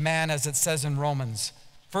justification of man, as it says in Romans,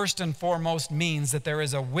 first and foremost means that there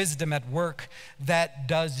is a wisdom at work that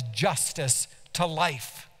does justice to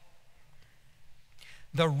life.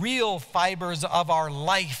 The real fibers of our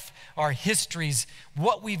life, our histories,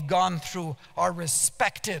 what we've gone through are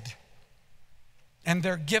respected, and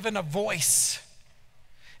they're given a voice.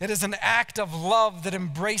 It is an act of love that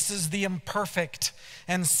embraces the imperfect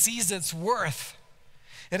and sees its worth.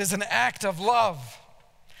 It is an act of love.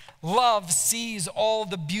 Love sees all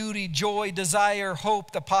the beauty, joy, desire, hope,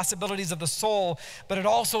 the possibilities of the soul, but it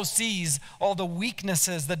also sees all the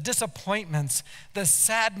weaknesses, the disappointments, the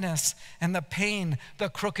sadness, and the pain, the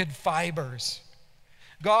crooked fibers.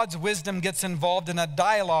 God's wisdom gets involved in a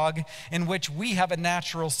dialogue in which we have a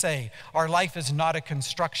natural say. Our life is not a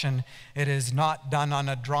construction. It is not done on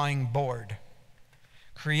a drawing board.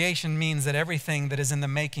 Creation means that everything that is in the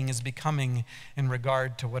making is becoming in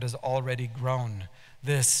regard to what is already grown.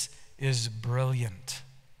 This is brilliant.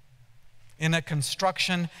 In a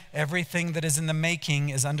construction, everything that is in the making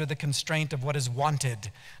is under the constraint of what is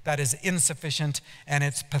wanted. That is insufficient and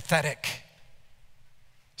it's pathetic.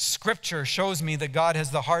 Scripture shows me that God has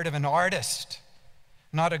the heart of an artist,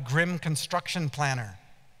 not a grim construction planner.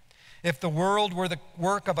 If the world were the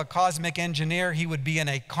work of a cosmic engineer, he would be in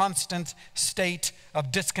a constant state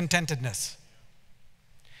of discontentedness.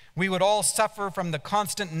 We would all suffer from the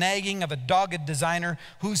constant nagging of a dogged designer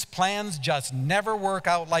whose plans just never work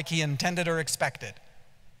out like he intended or expected.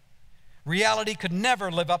 Reality could never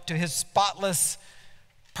live up to his spotless,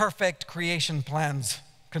 perfect creation plans,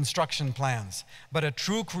 construction plans. But a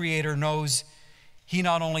true creator knows he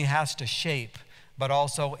not only has to shape, but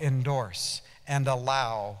also endorse and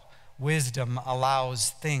allow. Wisdom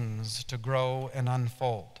allows things to grow and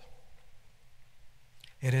unfold.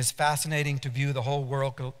 It is fascinating to view the whole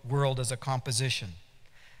world as a composition,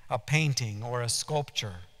 a painting or a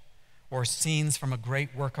sculpture, or scenes from a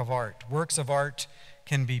great work of art. Works of art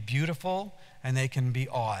can be beautiful and they can be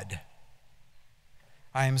odd.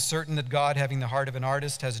 I am certain that God, having the heart of an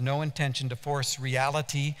artist, has no intention to force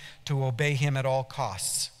reality to obey him at all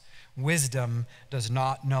costs. Wisdom does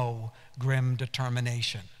not know grim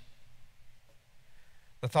determination.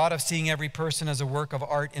 The thought of seeing every person as a work of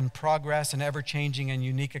art in progress, an ever-changing and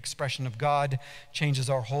unique expression of God, changes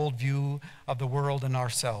our whole view of the world and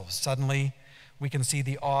ourselves. Suddenly, we can see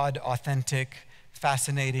the odd, authentic,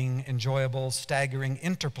 fascinating, enjoyable, staggering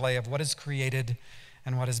interplay of what is created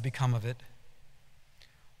and what has become of it.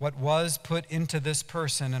 What was put into this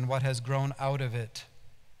person and what has grown out of it,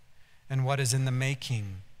 and what is in the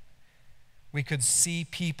making. we could see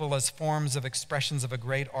people as forms of expressions of a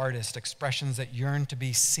great artist, expressions that yearn to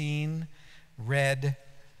be seen, read,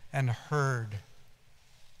 and heard.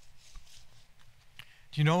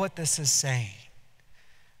 Do you know what this is saying?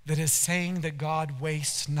 That is saying that God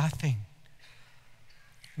wastes nothing,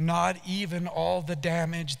 not even all the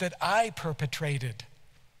damage that I perpetrated.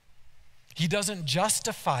 He doesn't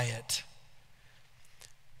justify it.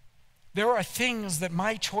 There are things that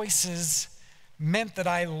my choices meant that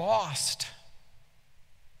I lost.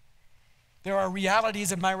 There are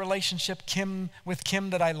realities in my relationship with Kim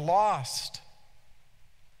that I lost.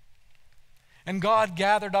 And God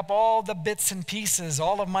gathered up all the bits and pieces,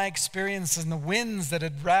 all of my experiences and the winds that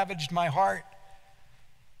had ravaged my heart.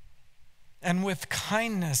 And with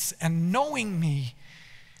kindness and knowing me,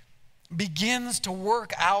 begins to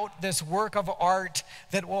work out this work of art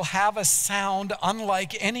that will have a sound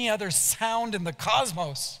unlike any other sound in the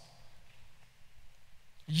cosmos.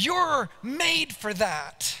 You're made for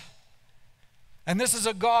that. And this is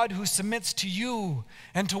a God who submits to you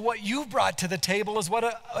and to what you brought to the table as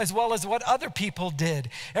well as what other people did.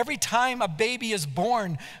 Every time a baby is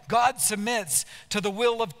born, God submits to the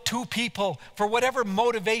will of two people for whatever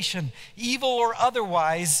motivation, evil or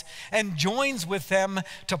otherwise, and joins with them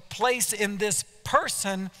to place in this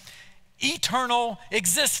person eternal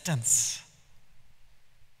existence.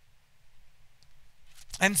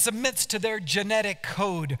 And submits to their genetic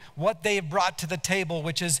code what they have brought to the table,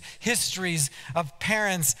 which is histories of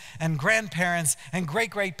parents and grandparents and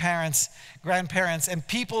great-great-parents, grandparents, and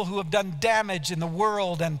people who have done damage in the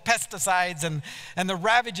world, and pesticides and the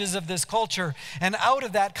ravages of this culture. And out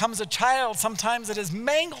of that comes a child sometimes that is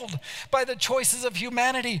mangled by the choices of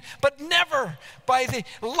humanity, but never by the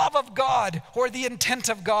love of God or the intent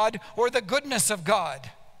of God or the goodness of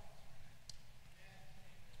God.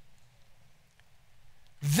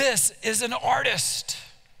 This is an artist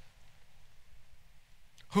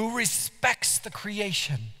who respects the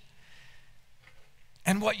creation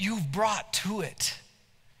and what you've brought to it,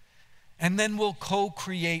 and then will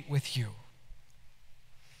co-create with you.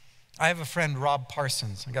 I have a friend, Rob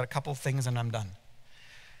Parsons. I got a couple things and I'm done.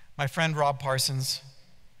 My friend Rob Parsons,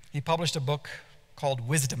 he published a book called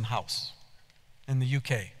Wisdom House in the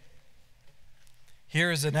UK.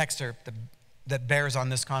 Here is an excerpt that bears on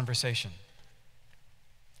this conversation.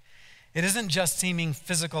 It isn't just seeming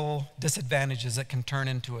physical disadvantages that can turn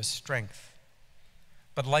into a strength,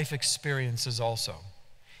 but life experiences also,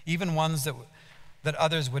 even ones that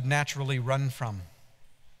others would naturally run from.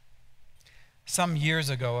 Some years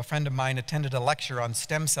ago, a friend of mine attended a lecture on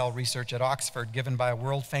stem cell research at Oxford given by a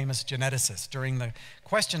world-famous geneticist. During the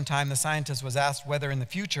question time, the scientist was asked whether in the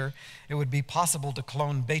future it would be possible to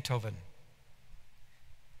clone Beethoven.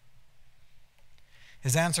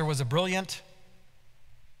 His answer was a brilliant,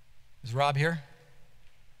 is Rob here?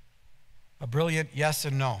 A brilliant yes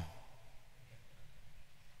and no.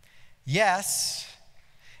 Yes,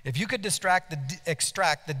 if you could extract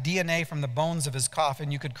the DNA from the bones of his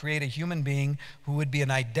coffin, you could create a human being who would be an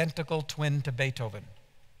identical twin to Beethoven.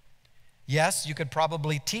 Yes, you could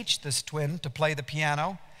probably teach this twin to play the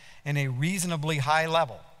piano in a reasonably high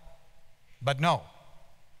level. But no.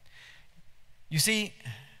 You see,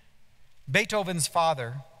 Beethoven's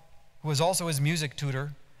father, who was also his music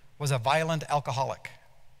tutor, was a violent alcoholic.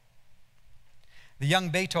 The young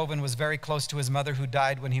Beethoven was very close to his mother, who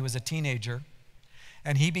died when he was a teenager,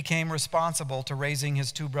 and he became responsible to raising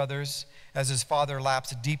his two brothers as his father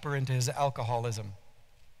lapsed deeper into his alcoholism.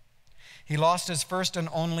 He lost his first and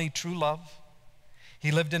only true love.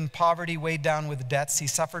 He lived in poverty, weighed down with debts. He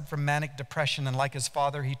suffered from manic depression, and like his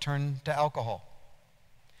father, he turned to alcohol.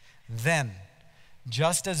 Then,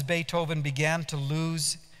 just as Beethoven began to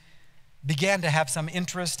have some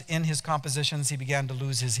interest in his compositions, he began to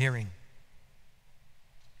lose his hearing.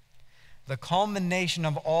 The culmination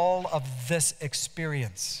of all of this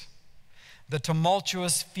experience, the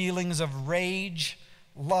tumultuous feelings of rage,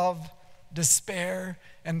 love, despair,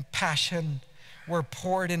 and passion were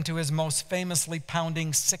poured into his most famously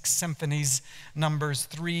pounding 6 symphonies, numbers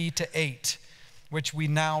 3 to 8, which we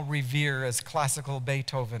now revere as classical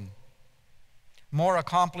Beethoven. More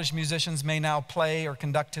accomplished musicians may now play or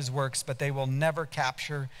conduct his works, but they will never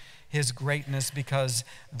capture his greatness, because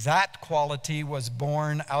that quality was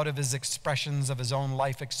born out of his expressions of his own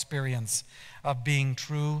life experience of being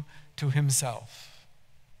true to himself.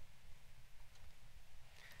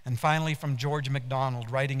 And finally, from George MacDonald,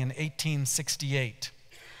 writing in 1868,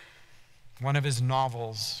 one of his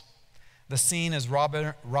novels. The scene is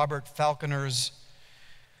Robert Falconer's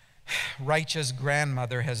righteous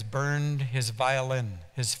grandmother has burned his violin,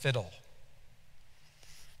 his fiddle,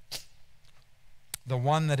 the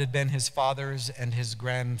one that had been his father's and his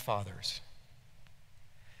grandfather's.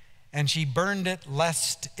 and she burned it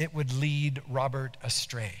lest it would lead Robert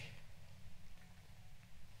astray.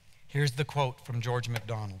 Here's the quote from George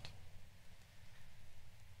MacDonald.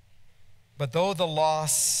 But though the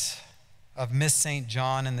loss of Miss St.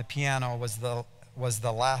 John and the piano was the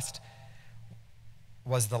last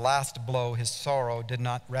blow, his sorrow did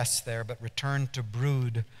not rest there, but returned to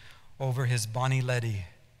brood over his bonny leddy,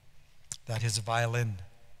 that his violin.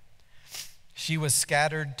 She was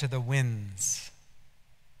scattered to the winds.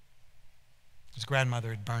 His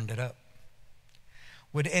grandmother had burned it up.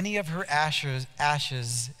 Would any of her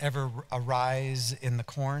ashes ever arise in the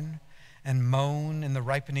corn and moan in the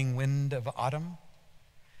ripening wind of autumn?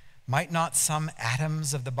 Might not some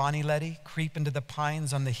atoms of the bonny leddy creep into the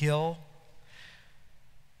pines on the hill,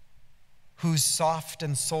 whose soft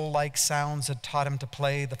and soul-like sounds had taught him to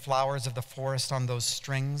play the flowers of the forest on those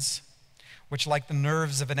strings, which like the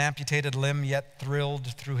nerves of an amputated limb yet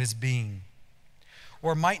thrilled through his being?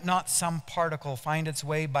 Or might not some particle find its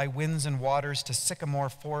way by winds and waters to sycamore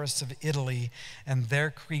forests of Italy and there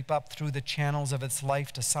creep up through the channels of its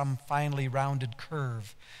life to some finely rounded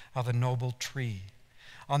curve of a noble tree,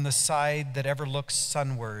 on the side that ever looks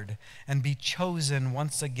sunward, and be chosen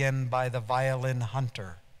once again by the violin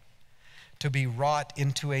hunter to be wrought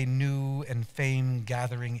into a new and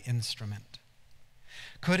fame-gathering instrument?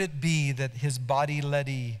 Could it be that his body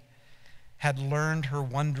leddy had learned her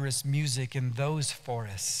wondrous music in those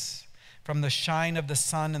forests, from the shine of the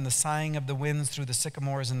sun and the sighing of the winds through the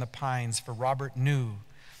sycamores and the pines? For Robert knew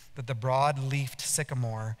that the broad-leafed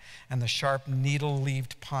sycamore and the sharp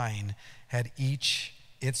needle-leaved pine had each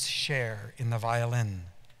its share in the violin.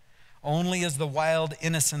 Only as the wild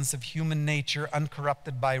innocence of human nature,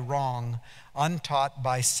 uncorrupted by wrong, untaught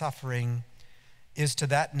by suffering, is to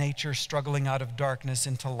that nature struggling out of darkness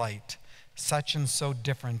into light, such and so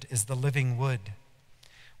different is the living wood,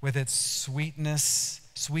 with its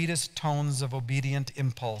sweetest tones of obedient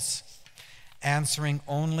impulse, answering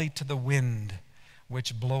only to the wind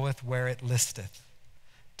which bloweth where it listeth,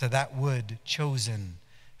 to that wood chosen,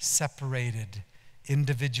 separated,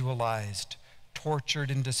 individualized, tortured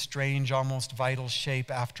into strange, almost vital shape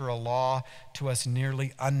after a law to us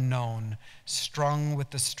nearly unknown, strung with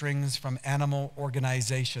the strings from animal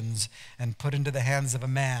organizations and put into the hands of a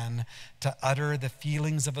man to utter the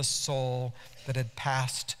feelings of a soul that had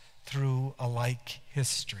passed through a like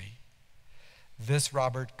history. This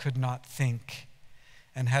Robert could not think,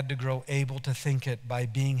 and had to grow able to think it by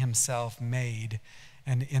being himself made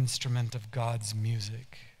an instrument of God's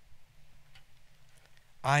music.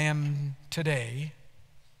 I am today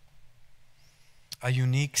a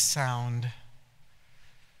unique sound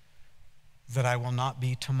that I will not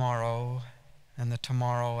be tomorrow and the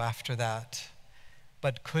tomorrow after that,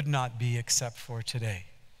 but could not be except for today.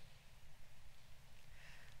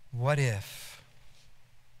 What if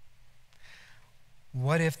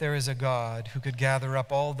there is a God who could gather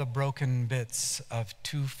up all the broken bits of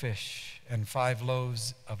 2 fish and 5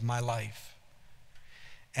 loaves of my life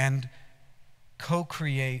and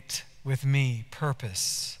co-create with me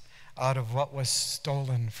purpose out of what was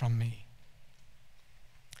stolen from me,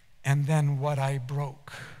 and then what I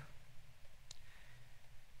broke,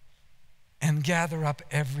 and gather up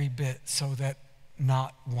every bit so that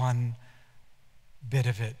not one bit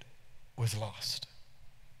of it was lost?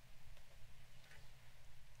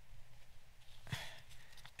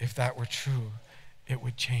 If that were true, it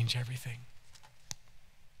would change everything.